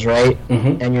dinosaurs, right?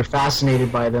 Mm-hmm. And you're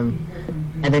fascinated by them,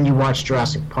 and then you watch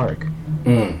Jurassic Park.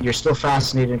 You're still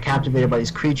fascinated and captivated by these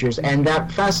creatures, and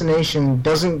that fascination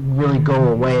doesn't really go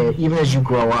away even as you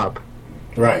grow up.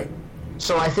 Right.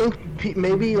 So I think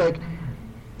maybe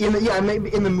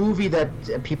maybe in the movie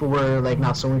that people were like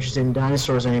not so interested in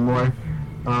dinosaurs anymore.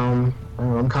 I don't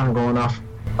know, I'm kind of going off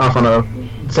on a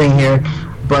thing here,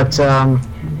 but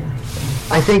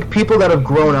I think people that have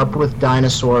grown up with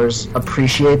dinosaurs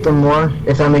appreciate them more,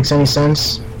 if that makes any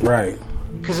sense. Right.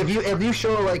 Because if you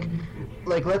show like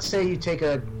let's say you take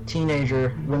a teenager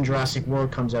when Jurassic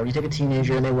World comes out, you take a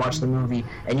teenager and they watch the movie,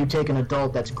 and you take an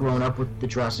adult that's grown up with the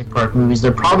Jurassic Park movies,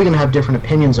 they're probably going to have different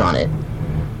opinions on it.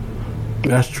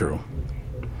 That's true.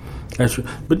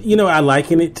 But I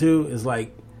liken it to is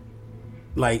like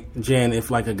Jen, if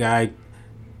like a guy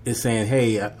is saying,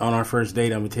 hey, on our first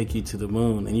date, I'm going to take you to the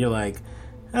moon, and you're like,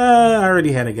 I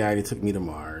already had a guy that took me to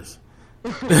Mars.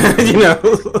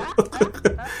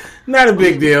 Not a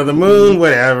big deal. The moon,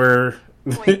 whatever.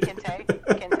 Wait,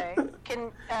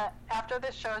 Kente, after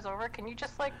this show is over, can you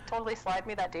just totally slide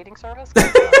me that dating service? I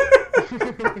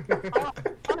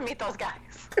want to meet those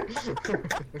guys.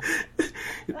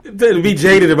 To be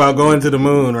jaded about going to the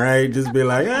moon, right? Just be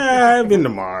like, I've been to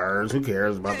Mars. Who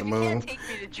cares about the moon? You can't take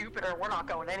me to Jupiter. We're not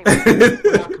going anywhere.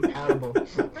 We're not compatible.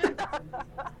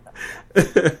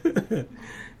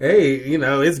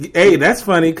 Hey, that's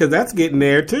funny because that's getting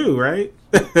there too, right?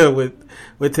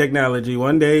 with technology,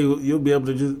 one day you'll be able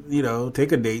to just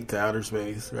take a date to outer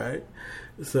space, right?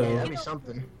 So that'd be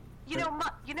something.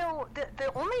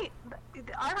 The only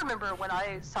I remember when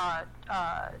I saw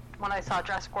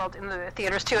Jurassic World in the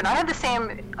theaters too, and I had the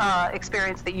same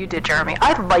experience that you did, Jeremy.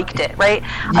 I liked it, right?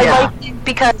 Yeah. I liked it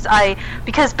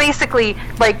because basically,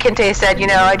 like Kinte said,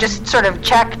 I just sort of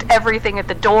checked everything at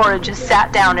the door and just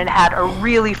sat down and had a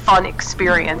really fun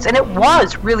experience, and it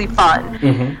was really fun.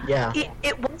 Mm-hmm. Yeah.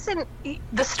 It wasn't.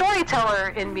 The storyteller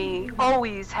in me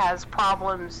always has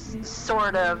problems,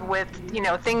 sort of, with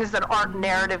things that aren't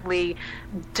narratively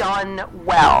done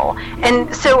well.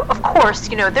 And so, of course,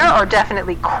 there are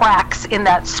definitely cracks in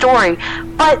that story,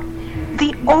 but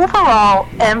the overall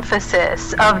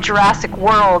emphasis of Jurassic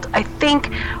World, I think,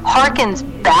 harkens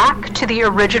back to the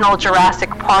original Jurassic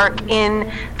Park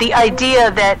in the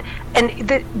idea that,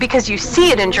 because you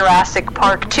see it in Jurassic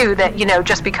Park too, that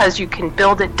just because you can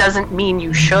build it doesn't mean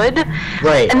you should.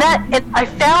 Right. And I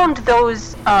found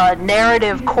those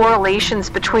narrative correlations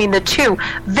between the two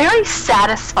very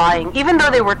satisfying. Even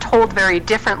though they were told very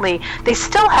differently, they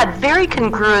still had very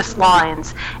congruous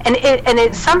lines, and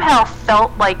it somehow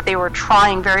felt like they were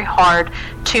trying very hard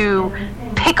to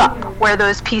pick up where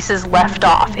those pieces left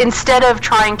off, instead of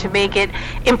trying to make it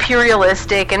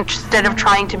imperialistic, instead of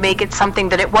trying to make it something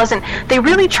that it wasn't. They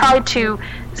really tried to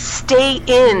stay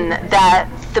in that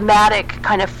thematic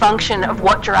kind of function of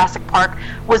what Jurassic Park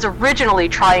was originally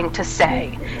trying to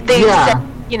say. They said,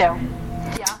 Yeah.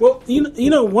 Well,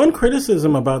 one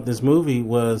criticism about this movie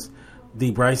was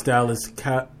the Bryce Dallas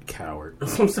Howard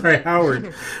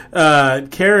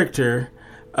character.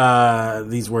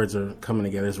 These words are coming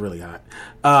together. It's really hot.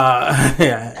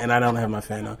 And I don't have my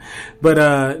fan on.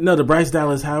 But no, the Bryce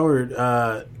Dallas Howard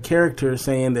character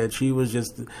saying that she was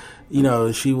just,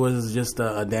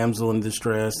 a damsel in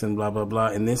distress and blah, blah, blah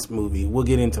in this movie. We'll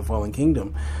get into Fallen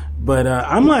Kingdom. But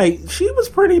I'm like, she was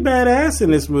pretty badass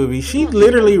in this movie. She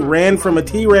literally ran from a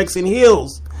T-Rex in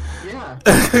heels. Yeah.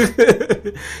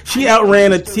 She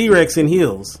outran a T-Rex in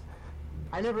heels.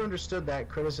 I never understood that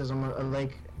criticism.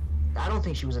 I don't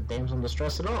think she was a damsel in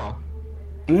distress at all.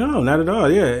 No, not at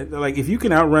all. Yeah, like if you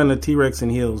can outrun a T-Rex in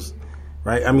heels,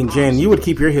 right? I mean, Jen, you would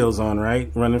keep your heels on,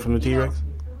 right? Running from the T-Rex.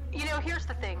 Here's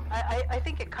the thing. I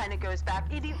think it kind of goes back.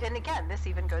 And again, this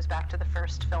even goes back to the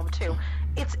first film too.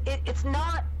 It's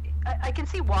not. I can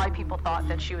see why people thought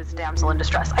that she was a damsel in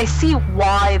distress. I see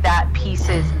why that piece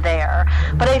is there.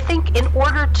 But I think in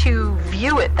order to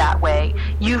view it that way,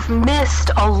 you've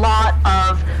missed a lot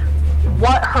of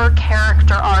what her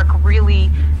character arc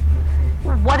really,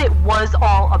 what it was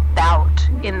all about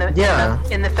in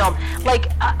the film.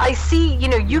 Like, I see,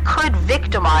 you could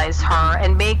victimize her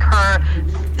and make her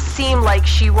seem like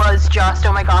she was just,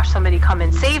 oh my gosh, somebody come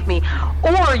and save me.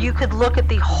 Or you could look at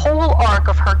the whole arc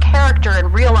of her character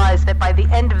and realize that by the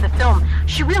end of the film,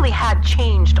 she really had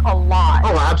changed a lot.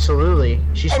 Oh, absolutely.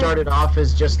 She started off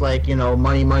as just like,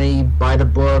 money, buy the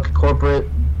book, corporate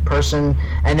person,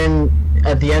 and then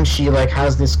at the end she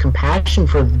has this compassion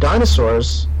for the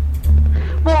dinosaurs.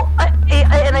 Well,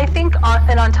 and I think,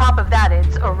 and on top of that,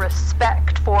 it's a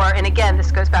respect for, and again,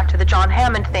 this goes back to the John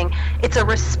Hammond thing, it's a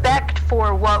respect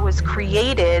for what was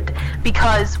created,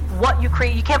 because what you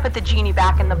create, you can't put the genie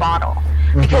back in the bottle,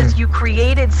 because you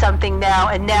created something now,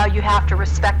 and now you have to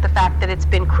respect the fact that it's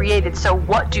been created, so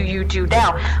what do you do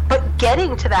now? But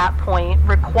getting to that point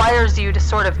requires you to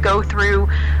sort of go through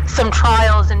some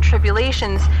trials and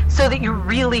tribulations so that you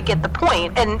really get the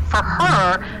point. And for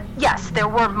her, yes, there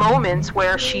were moments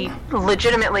where she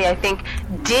legitimately, I think,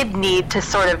 did need to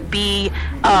sort of be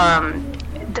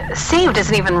saved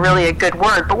isn't even really a good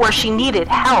word, but where she needed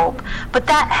help. But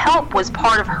that help was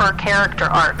part of her character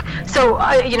arc. So,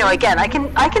 again, I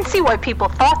can see why people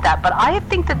thought that, but I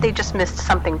think that they just missed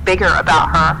something bigger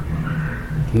about her.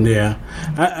 Yeah,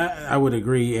 I would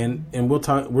agree, and we'll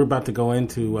talk. We're about to go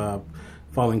into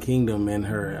Fallen Kingdom and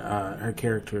her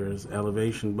character's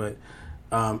elevation, but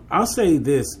I'll say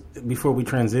this before we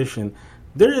transition: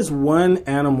 there is one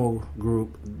animal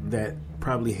group that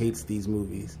probably hates these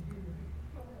movies.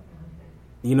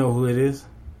 You know who it is?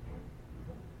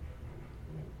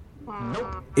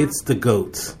 Nope. It's the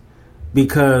goats,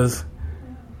 because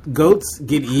goats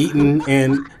get eaten,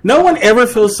 and no one ever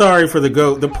feels sorry for the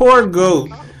goat. The poor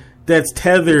goat that's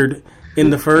tethered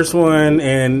in the first one,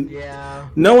 and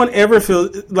no one ever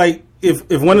feels like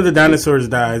if one of the dinosaurs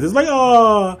dies, it's like,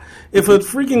 oh, if a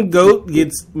freaking goat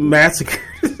gets massacred,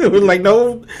 with like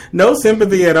no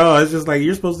sympathy at all. It's just like,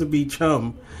 you're supposed to be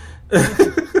chum.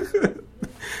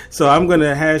 So I'm going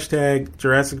to hashtag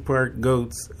Jurassic Park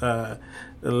goats,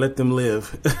 let them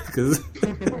live, because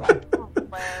they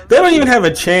don't even have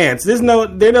a chance.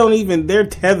 They're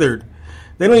tethered.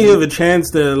 They don't even have a chance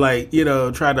to, like, you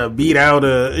know, try to beat out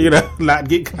not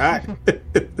get caught.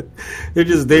 They're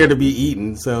just there to be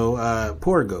eaten. So,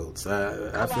 poor goats.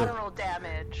 Collateral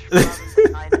damage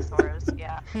from dinosaurs,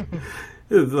 yeah.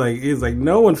 It's like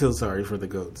no one feels sorry for the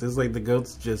goats. It's like the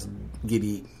goats just get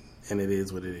eaten, and it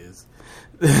is what it is.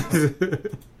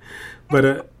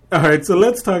 But, all right, so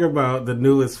let's talk about the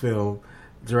newest film,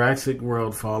 Jurassic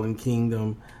World Fallen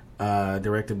Kingdom.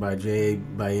 Directed by Jay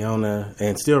Bayona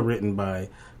and still written by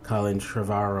Colin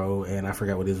Trevorrow, and I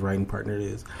forgot what his writing partner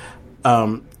is.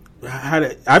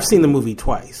 I've seen the movie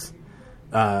twice.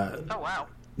 Oh wow!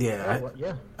 Yeah,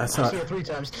 I saw it 3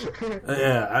 times.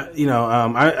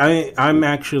 I'm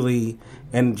actually,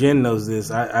 and Jen knows this.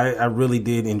 I really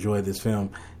did enjoy this film.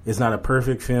 It's not a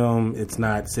perfect film. It's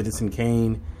not Citizen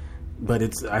Kane, but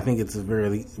I think it's a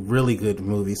really, really good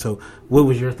movie. So, what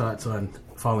was your thoughts on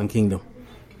Fallen Kingdom?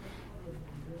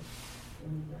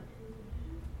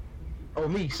 Oh,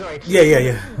 me, sorry.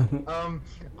 Yeah.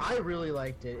 I really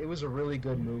liked it. It was a really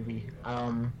good movie.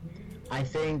 I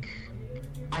think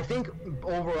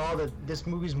overall that this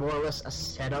movie's more or less a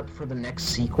setup for the next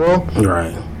sequel.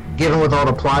 Right. Given with all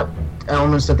the plot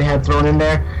elements that they had thrown in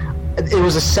there, it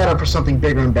was a setup for something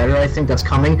bigger and better. I think that's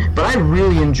coming. But I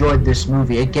really enjoyed this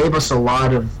movie. It gave us a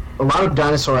lot of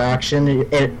dinosaur action.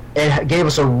 It gave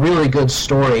us a really good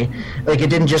story. Like, it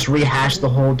didn't just rehash the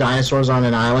whole dinosaurs on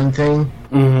an island thing.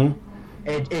 Mm-hmm.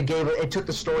 It took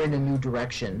the story in a new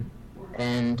direction,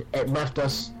 and it left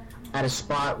us at a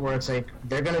spot where it's like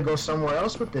they're gonna go somewhere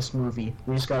else with this movie.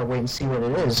 We just gotta wait and see what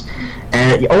it is.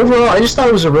 And overall, I just thought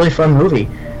it was a really fun movie.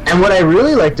 And what I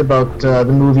really liked about the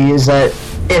movie is that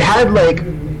it had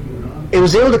it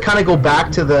was able to kind of go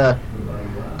back to the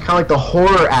the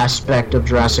horror aspect of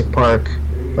Jurassic Park.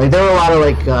 Like, there were a lot of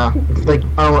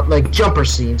like jumper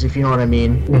scenes, if you know what I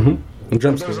mean. Mm-hmm.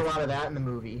 There was a lot of that in the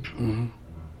movie. Mm-hmm.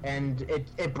 And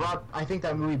I think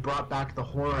that movie brought back the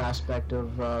horror aspect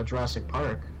of Jurassic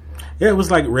Park. Yeah, it was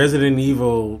like Resident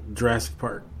Evil Jurassic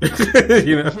Park.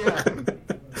 You know?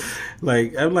 Yeah.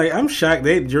 I'm shocked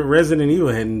Resident Evil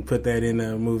hadn't put that in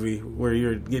a movie where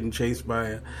you're getting chased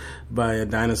by a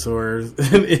dinosaur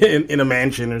in a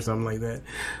mansion or something like that.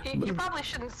 You probably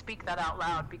shouldn't speak that out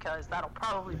loud, because that'll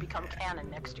probably become canon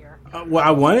next year. Well,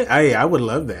 I would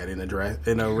love that in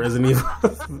a Resident Evil.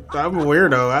 I'm a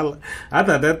weirdo. I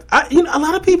thought that a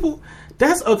lot of people.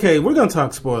 That's okay. We're gonna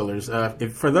talk spoilers.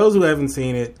 For those who haven't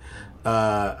seen it,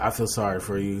 I feel sorry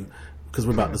for you because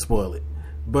we're about to spoil it.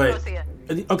 But Go see it.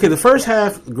 Okay, the first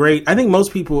half, great. I think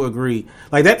most people agree.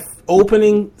 Like, that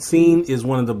opening scene is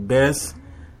one of the best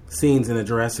scenes in a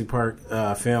Jurassic Park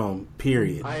film,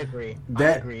 period. I agree.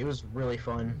 It was really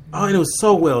fun. Oh, and it was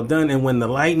so well done. And when the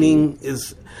lightning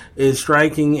is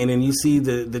striking, and then you see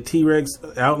the T-Rex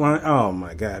outline, oh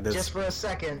my God. Just for a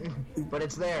second, but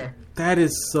it's there. That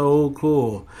is so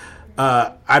cool.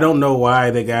 I don't know why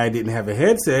the guy didn't have a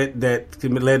headset that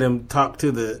could let him talk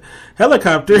to the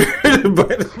helicopter,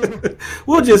 but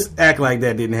we'll just act like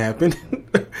that didn't happen.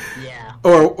 Yeah.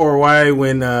 Or why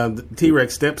when the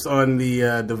T-Rex steps on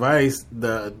the device,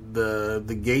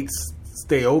 the gates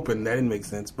stay open. That didn't make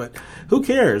sense, but who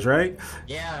cares, right?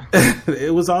 Yeah.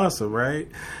 It was awesome, right?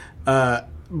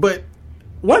 But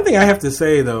one thing I have to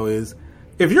say, though, is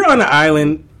if you're on an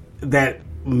island that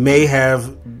may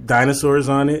have dinosaurs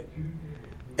on it,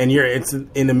 and it's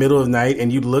in the middle of the night,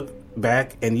 and you look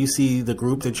back and you see the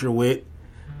group that you're with,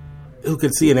 who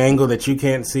could see an angle that you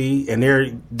can't see, and they're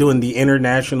doing the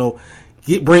international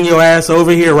bring your ass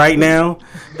over here right now.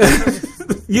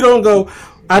 You don't go,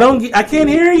 I can't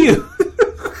hear you.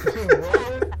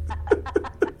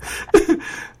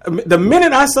 The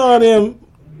minute I saw them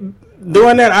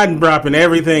doing that, I'm dropping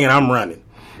everything and I'm running.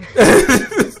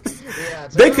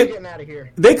 They could getting out of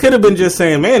here. They could have been just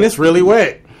saying, "Man, it's really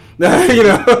wet,"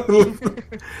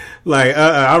 like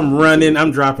I'm running,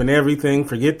 I'm dropping everything.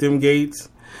 Forget them gates.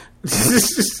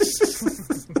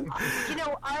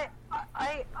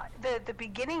 The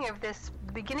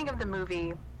beginning of the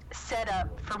movie set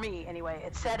up, for me anyway,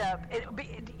 it set up,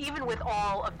 even with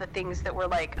all of the things that were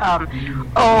like,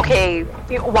 okay,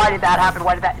 why did that happen?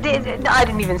 Why did that? I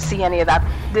didn't even see any of that,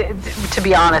 to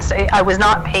be honest. I was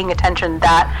not paying attention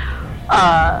that.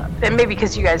 And maybe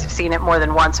because you guys have seen it more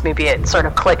than once, maybe it sort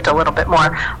of clicked a little bit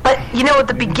more. But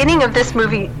the beginning of this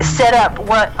movie set up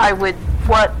what I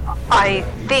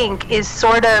think is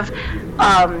sort of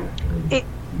how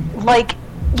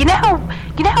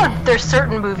there's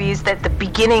certain movies that the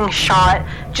beginning shot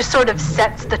just sort of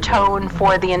sets the tone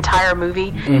for the entire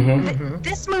movie. Mm-hmm.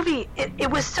 This movie, it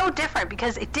was so different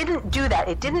because it didn't do that.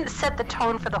 It didn't set the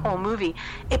tone for the whole movie.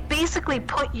 It basically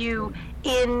put you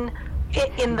in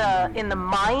in the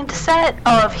mindset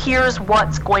of here's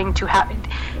what's going to happen.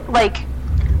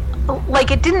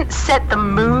 Like it didn't set the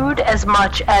mood as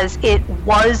much as it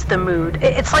was the mood.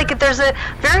 It's like there's a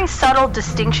very subtle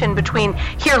distinction between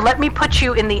here, let me put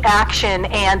you in the action,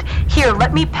 and here,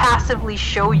 let me passively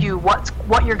show you what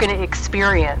you're going to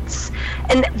experience.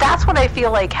 And that's what I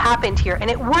feel like happened here, and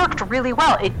it worked really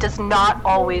well. It does not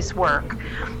always work,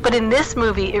 but in this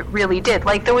movie, it really did.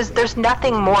 Like there's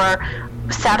nothing more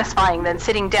satisfying than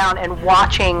sitting down and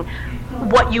watching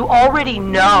what you already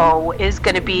know is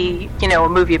going to be, a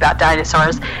movie about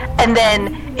dinosaurs, and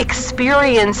then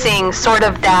experiencing sort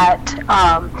of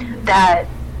that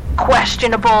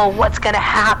questionable what's going to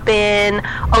happen,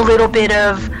 a little bit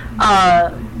of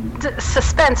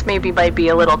suspense maybe might be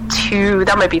a little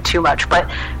that might be too much, but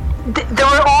there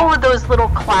were all of those little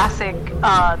classic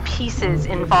pieces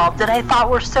involved that I thought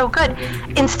were so good.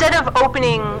 Instead of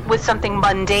opening with something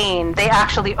mundane, they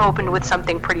actually opened with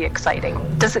something pretty exciting.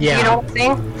 You know what I'm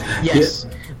saying? Yes.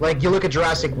 Yeah. Like, you look at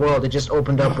Jurassic World, it just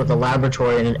opened up with a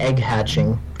laboratory and an egg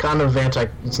hatching. Kind of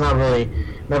it's not very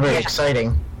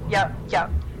exciting. Yep.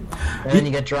 And then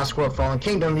you get Jurassic World Fallen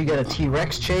Kingdom, you get a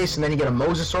T-Rex chase, and then you get a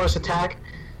Mosasaurus attack.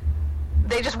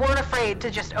 They just weren't afraid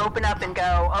to just open up and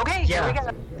go, okay, here we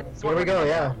go. Here we go,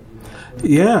 yeah.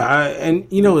 Yeah, and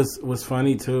what's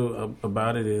funny, too,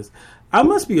 about it is, I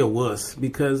must be a wuss,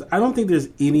 because I don't think there's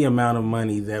any amount of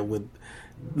money that would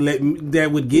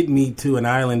get me to an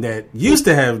island that used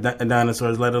to have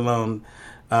dinosaurs, let alone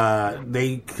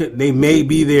they may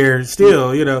be there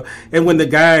still, And when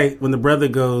the brother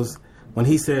goes, when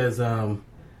he says,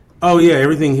 oh yeah,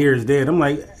 everything here is dead, I'm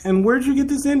like, and where'd you get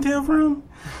this intel from?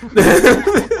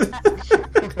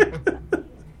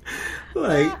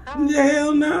 Like,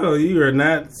 hell no, you are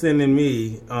not sending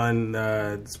me on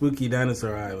Spooky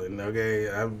Dinosaur Island. Okay,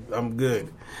 I'm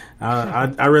good.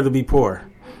 I'd rather be poor.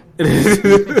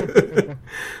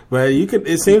 But you could.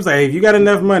 It seems like if you got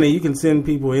enough money, you can send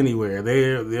people anywhere.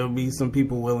 There'll be some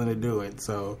people willing to do it.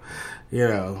 So,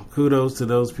 kudos to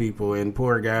those people. And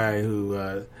poor guy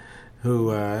who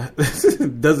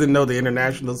doesn't know the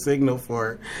international signal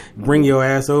for bring your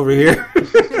ass over here.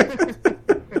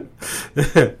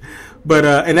 But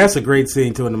and that's a great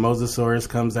scene too when the Mosasaurus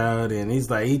comes out and he's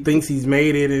like, he thinks he's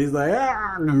made it, and he's like,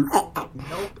 nope.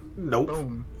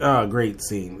 Oh, great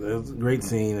scene. It was a great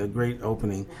scene, a great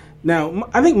opening. Now,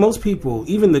 I think most people,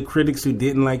 even the critics who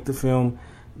didn't like the film,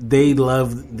 they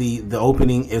loved the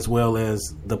opening as well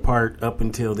as the part up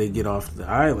until they get off the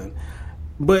island.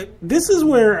 But this is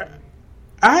where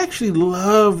I actually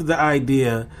love the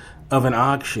idea of an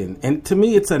auction. And to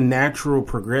me, it's a natural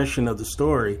progression of the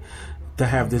story to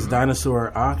have this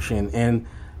dinosaur auction. And,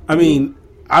 I mean,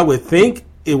 I would think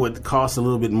it would cost a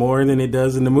little bit more than it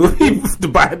does in the movie to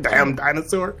buy a damn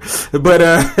dinosaur. But,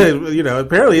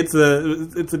 apparently it's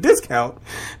a discount.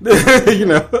 Like,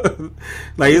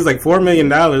 it's like $4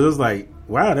 million. It was like,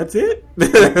 wow, that's it?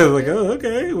 I was like, oh,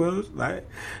 okay. Well,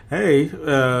 hey.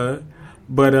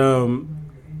 But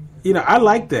I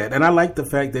like that. And I like the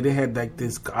fact that it had like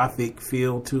this gothic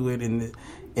feel to it in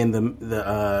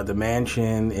the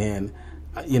mansion. And,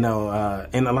 and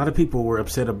a lot of people were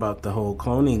upset about the whole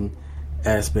cloning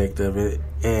aspect of it,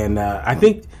 and I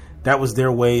think that was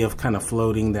their way of kind of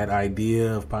floating that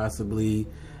idea of possibly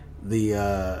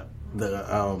the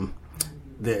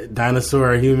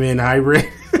dinosaur human hybrid.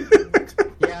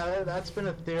 Yeah, that's been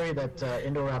a theory that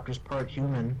Indoraptor's part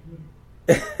human.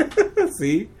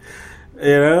 See,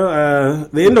 the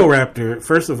Indoraptor.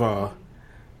 First of all,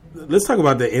 let's talk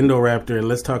about the Indoraptor, and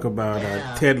let's talk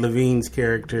about Ted Levine's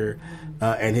character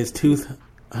and his tooth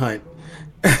hunt.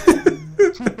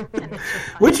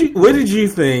 What did you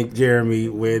think, Jeremy,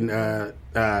 when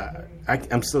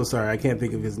I'm so sorry, I can't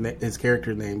think of his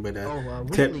character name, but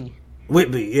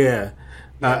Whitley, yeah.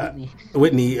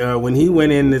 Whitney, when he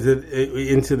went into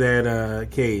that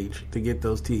cage to get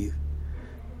those teeth.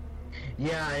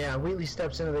 Yeah. Wheatley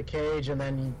steps into the cage, and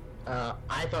then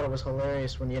I thought it was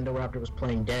hilarious when the Indoraptor was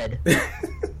playing dead.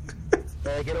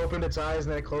 Like, it opened its eyes,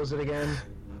 and then it closed it again.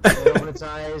 It opened its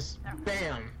eyes,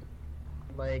 bam.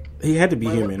 Like, he had to be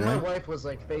human, right? My wife was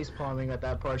like face palming at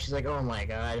that part. She's like, "Oh my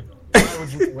god, why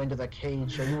would you go into the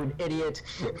cage? Are you an idiot?"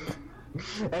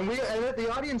 and the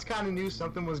audience kind of knew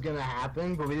something was gonna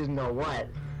happen, but we didn't know what.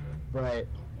 But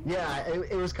yeah,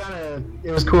 it was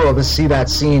cool to see that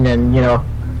scene, and he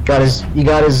got his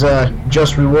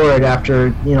just reward after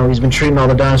he's been treating all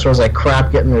the dinosaurs like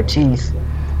crap, getting their teeth.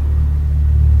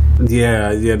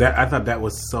 Yeah. I thought that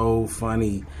was so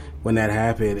funny when that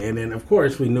happened, and then of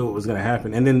course we knew it was going to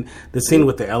happen. And then the scene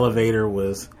with the elevator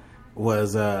was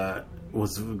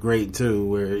great too,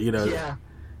 where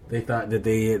they thought that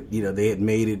they had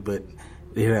made it, but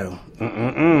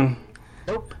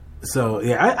Nope. So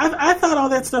yeah, I thought all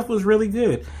that stuff was really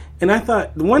good, and I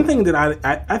thought the one thing that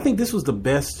I think this was the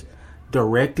best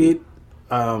directed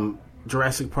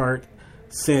Jurassic Park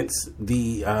since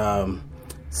the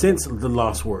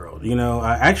Lost World.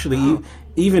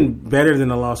 Even better than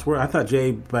the Lost World. I thought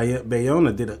Jay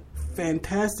Bayona did a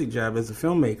fantastic job as a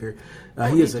filmmaker.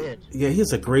 He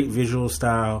has a great visual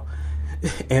style,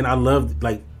 and I loved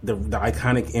like the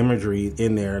iconic imagery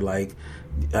in there, like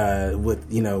with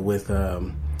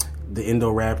the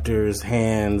Indoraptor's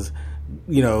hands,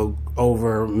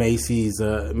 over Macy,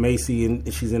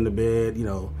 and she's in the bed.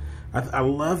 I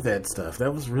love that stuff.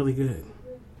 That was really good.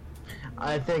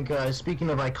 I think, speaking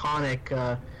of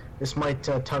iconic, this might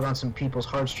tug on some people's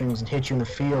heartstrings and hit you in the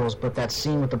feels, but that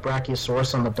scene with the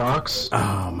Brachiosaurus on the docks.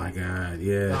 Oh my God,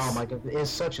 yes. Oh my God,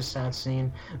 it's such a sad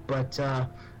scene. But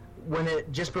when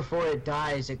just before it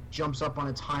dies, it jumps up on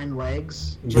its hind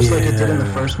legs, just like it did in the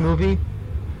first movie.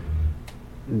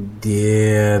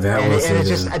 Yeah, that was. And it's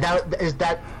just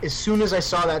that. As soon as I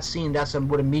saw that scene, that's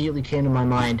what immediately came to my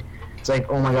mind. It's like,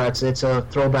 oh my God, it's a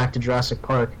throwback to Jurassic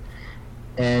Park.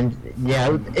 And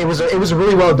yeah, it was a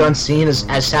really well done scene.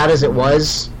 As sad as it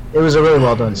was a really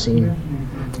well done scene.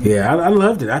 Yeah, I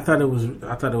loved it. I thought it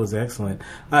was excellent.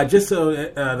 Just so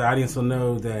the audience will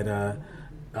know that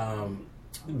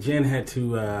Jen had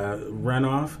to run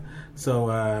off, so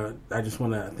I just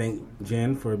want to thank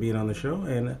Jen for being on the show,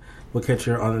 and we'll catch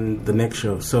her on the next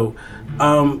show. So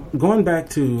going back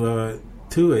to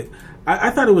it, I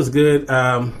thought it was good.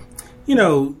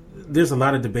 There's a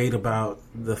lot of debate about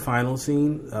the final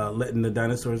scene, letting the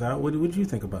dinosaurs out. What did you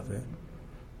think about that?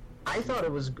 I thought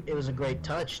it was a great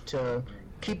touch to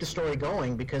keep the story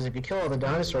going, because if you kill all the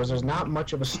dinosaurs, there's not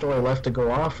much of a story left to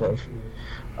go off of,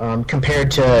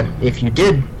 compared to if you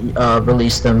did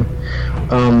release them.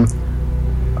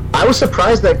 I was a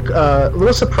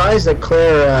little surprised that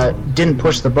Claire didn't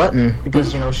push the button,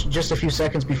 because just a few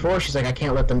seconds before she's like, I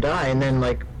can't let them die, and then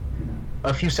like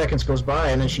a few seconds goes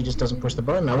by and then she just doesn't push the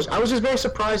button. I was just very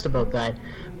surprised about that.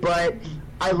 But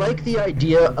I like the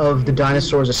idea of the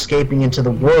dinosaurs escaping into the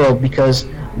world, because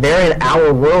they're in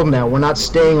our world now. We're not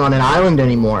staying on an island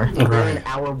anymore. Right. They're in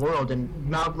our world. And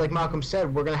like Malcolm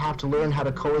said, we're going to have to learn how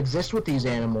to coexist with these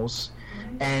animals.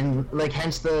 And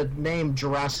hence the name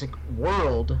Jurassic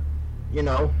World.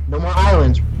 No more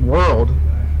islands, world.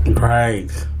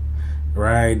 Right.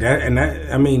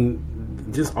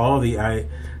 Just all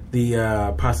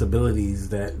the possibilities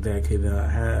that could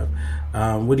have.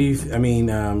 What do you?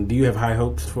 Do you have high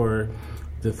hopes for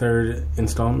the third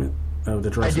installment of the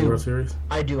Jurassic World series?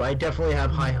 I do. I definitely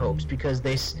have high hopes, because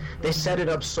they set it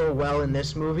up so well in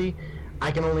this movie. I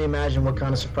can only imagine what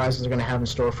kind of surprises they're going to have in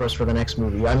store for us for the next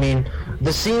movie. I mean,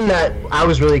 the scene that I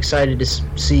was really excited to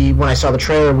see when I saw the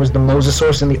trailer was the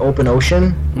Mosasaurus in the open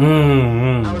ocean.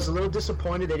 Mm-hmm. I was a little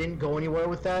disappointed they didn't go anywhere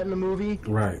with that in the movie.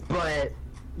 Right. But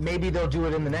maybe they'll do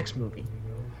it in the next movie.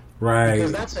 Right.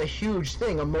 Because that's a huge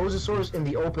thing. A Mosasaurus in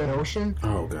the open ocean.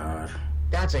 Oh, God.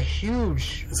 That's a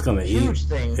huge, it's gonna huge eat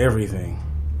thing. Everything.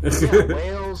 Yeah,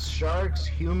 whales, sharks,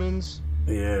 humans.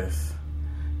 Yes.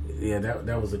 Yeah,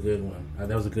 that was a good one.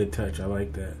 That was a good touch. I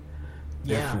like that.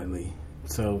 Yeah. Definitely.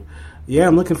 So, yeah,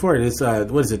 I'm looking forward. It's,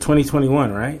 what is it,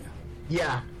 2021, right?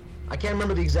 Yeah. I can't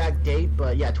remember the exact date,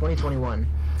 but yeah, 2021.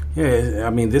 Yeah,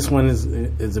 this one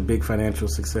is a big financial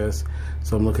success,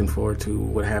 so I'm looking forward to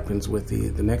what happens with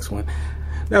the next one.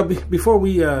 Now, before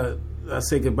we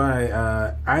say goodbye,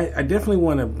 I definitely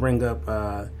want to bring up,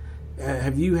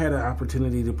 have you had an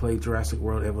opportunity to play Jurassic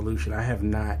World Evolution? I have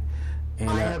not. And,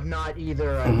 I have not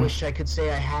either. I wish I could say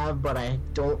I have, but I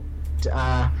don't.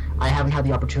 I haven't had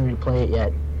the opportunity to play it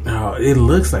yet. Oh, it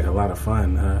looks like a lot of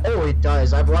fun. Oh, it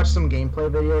does. I've watched some gameplay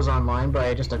videos online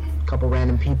by just a couple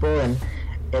random people, and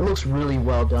it looks really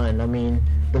well done.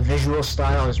 The visual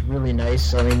style is really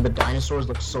nice. The dinosaurs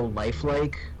look so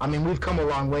lifelike. We've come a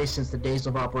long way since the days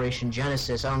of Operation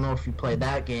Genesis. I don't know if you played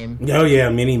that game. Oh, yeah,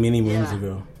 many moons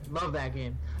ago. Love that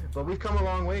game. But we've come a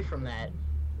long way from that.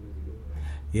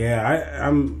 Yeah,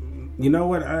 I'm. You know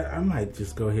what? I might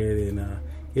just go ahead and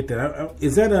get that.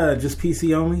 Is that just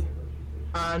PC only?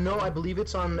 No, I believe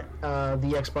it's on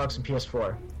the Xbox and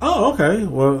PS4. Oh, okay.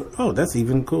 Well, that's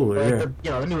even cooler.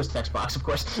 Yeah. The newest Xbox, of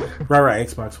course. Right.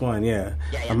 Xbox One. Yeah.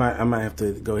 I might have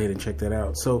to go ahead and check that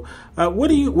out. So,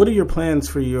 what are your plans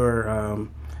for your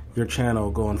channel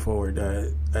going forward?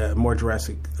 More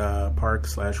Jurassic Park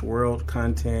 / World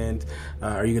content.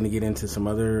 Are you going to get into some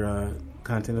other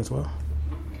content as well?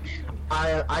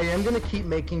 I am going to keep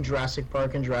making Jurassic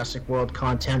Park and Jurassic World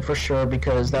content for sure,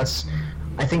 because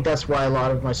I think that's why a lot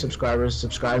of my subscribers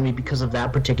subscribe to me, because of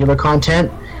that particular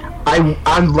content.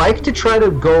 I like to try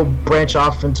to go branch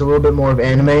off into a little bit more of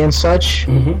anime and such,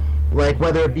 like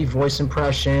whether it be voice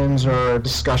impressions or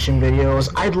discussion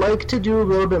videos. I'd like to do a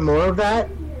little bit more of that.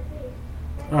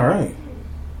 All right.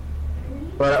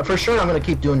 But for sure, I'm going to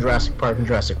keep doing Jurassic Park and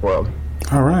Jurassic World.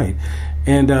 All right.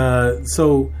 And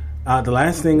so the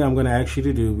last thing I'm going to ask you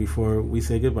to do before we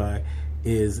say goodbye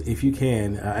is, if you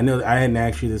can, I know I hadn't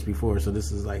asked you this before, so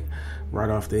this is like right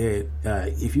off the head.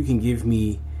 If you can give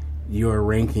me your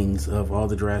rankings of all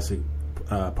the Jurassic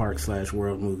Park /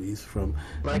 World movies from,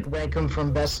 like, rank them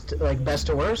from best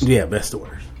to worst. Yeah, best to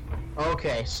worst.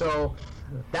 Okay, so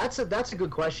that's a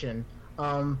good question.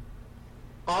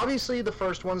 Obviously, the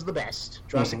first one's the best.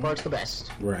 Jurassic Park's the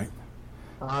best. Right.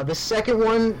 The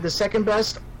second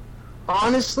best.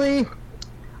 Honestly,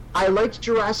 I liked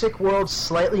Jurassic World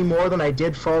slightly more than I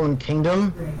did Fallen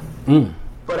Kingdom.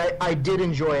 But I did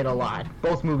enjoy it a lot.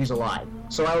 Both movies a lot.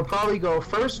 So I would probably go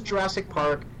first Jurassic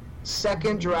Park,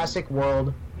 second Jurassic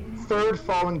World, third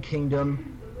Fallen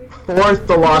Kingdom, fourth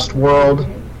The Lost World,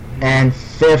 and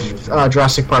fifth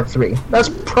Jurassic Park 3. That's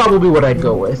probably what I'd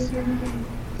go with.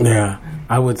 Yeah,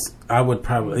 I would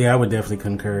definitely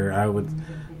concur. I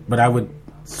would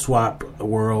swap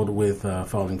World with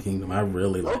Fallen Kingdom. I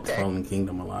really liked Fallen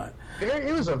Kingdom a lot.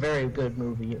 It was a very good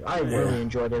movie. I really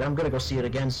enjoyed it. I'm going to go see it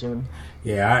again soon.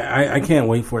 Yeah, I can't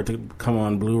wait for it to come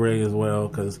on Blu-ray as well,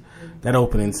 because that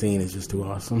opening scene is just too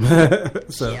awesome.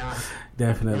 So, yeah.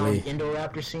 Definitely. The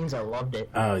Indoraptor scenes, I loved it.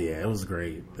 Oh, yeah, it was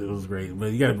great. It was great.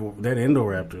 But you got that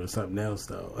Indoraptor is something else,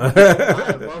 though. I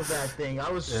love that thing. I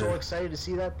was so excited to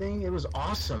see that thing. It was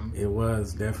awesome. It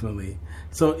was, definitely.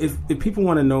 So if people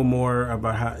want to know more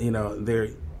about how, their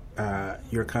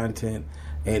your content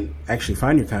and actually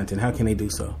find your content, how can they do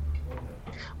so?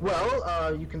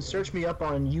 Well, you can search me up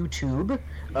on YouTube,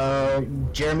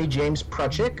 Jeremy James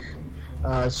Pruchik.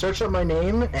 Search up my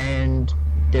name, and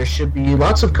there should be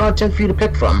lots of content for you to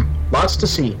pick from. Lots to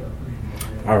see.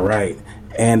 All right.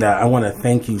 And I want to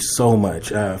thank you so much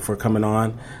for coming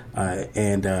on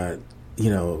and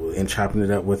chopping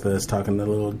it up with us, talking a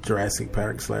little Jurassic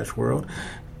Park / World.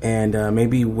 And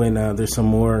maybe when there's some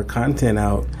more content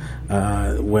out,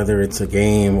 whether it's a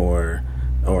game or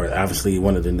obviously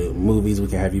one of the new movies, we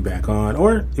can have you back on.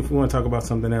 Or if we want to talk about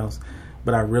something else.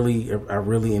 But I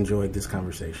really enjoyed this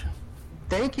conversation.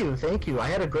 Thank you. I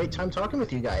had a great time talking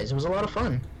with you guys. It was a lot of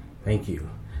fun. Thank you.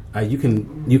 You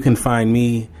can find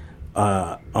me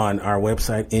on our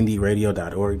website,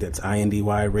 indyradio.org. That's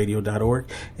indyradio.org.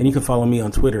 And you can follow me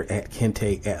on Twitter at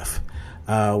KenteF.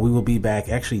 We will be back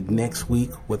actually next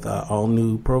week with all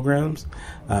new programs.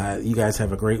 You guys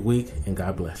have a great week, and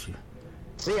God bless you.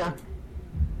 See ya.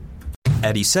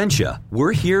 At Essentia,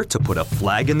 we're here to put a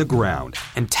flag in the ground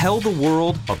and tell the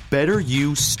world a better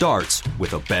you starts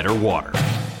with a better water.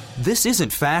 This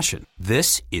isn't fashion.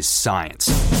 This is science.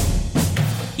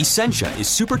 Essentia is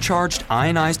supercharged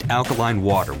ionized alkaline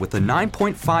water with a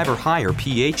 9.5 or higher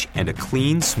pH and a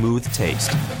clean, smooth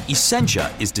taste.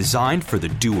 Essentia is designed for the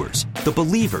doers, the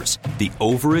believers, the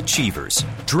overachievers.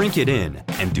 Drink it in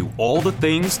and do all the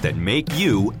things that make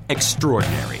you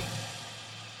extraordinary.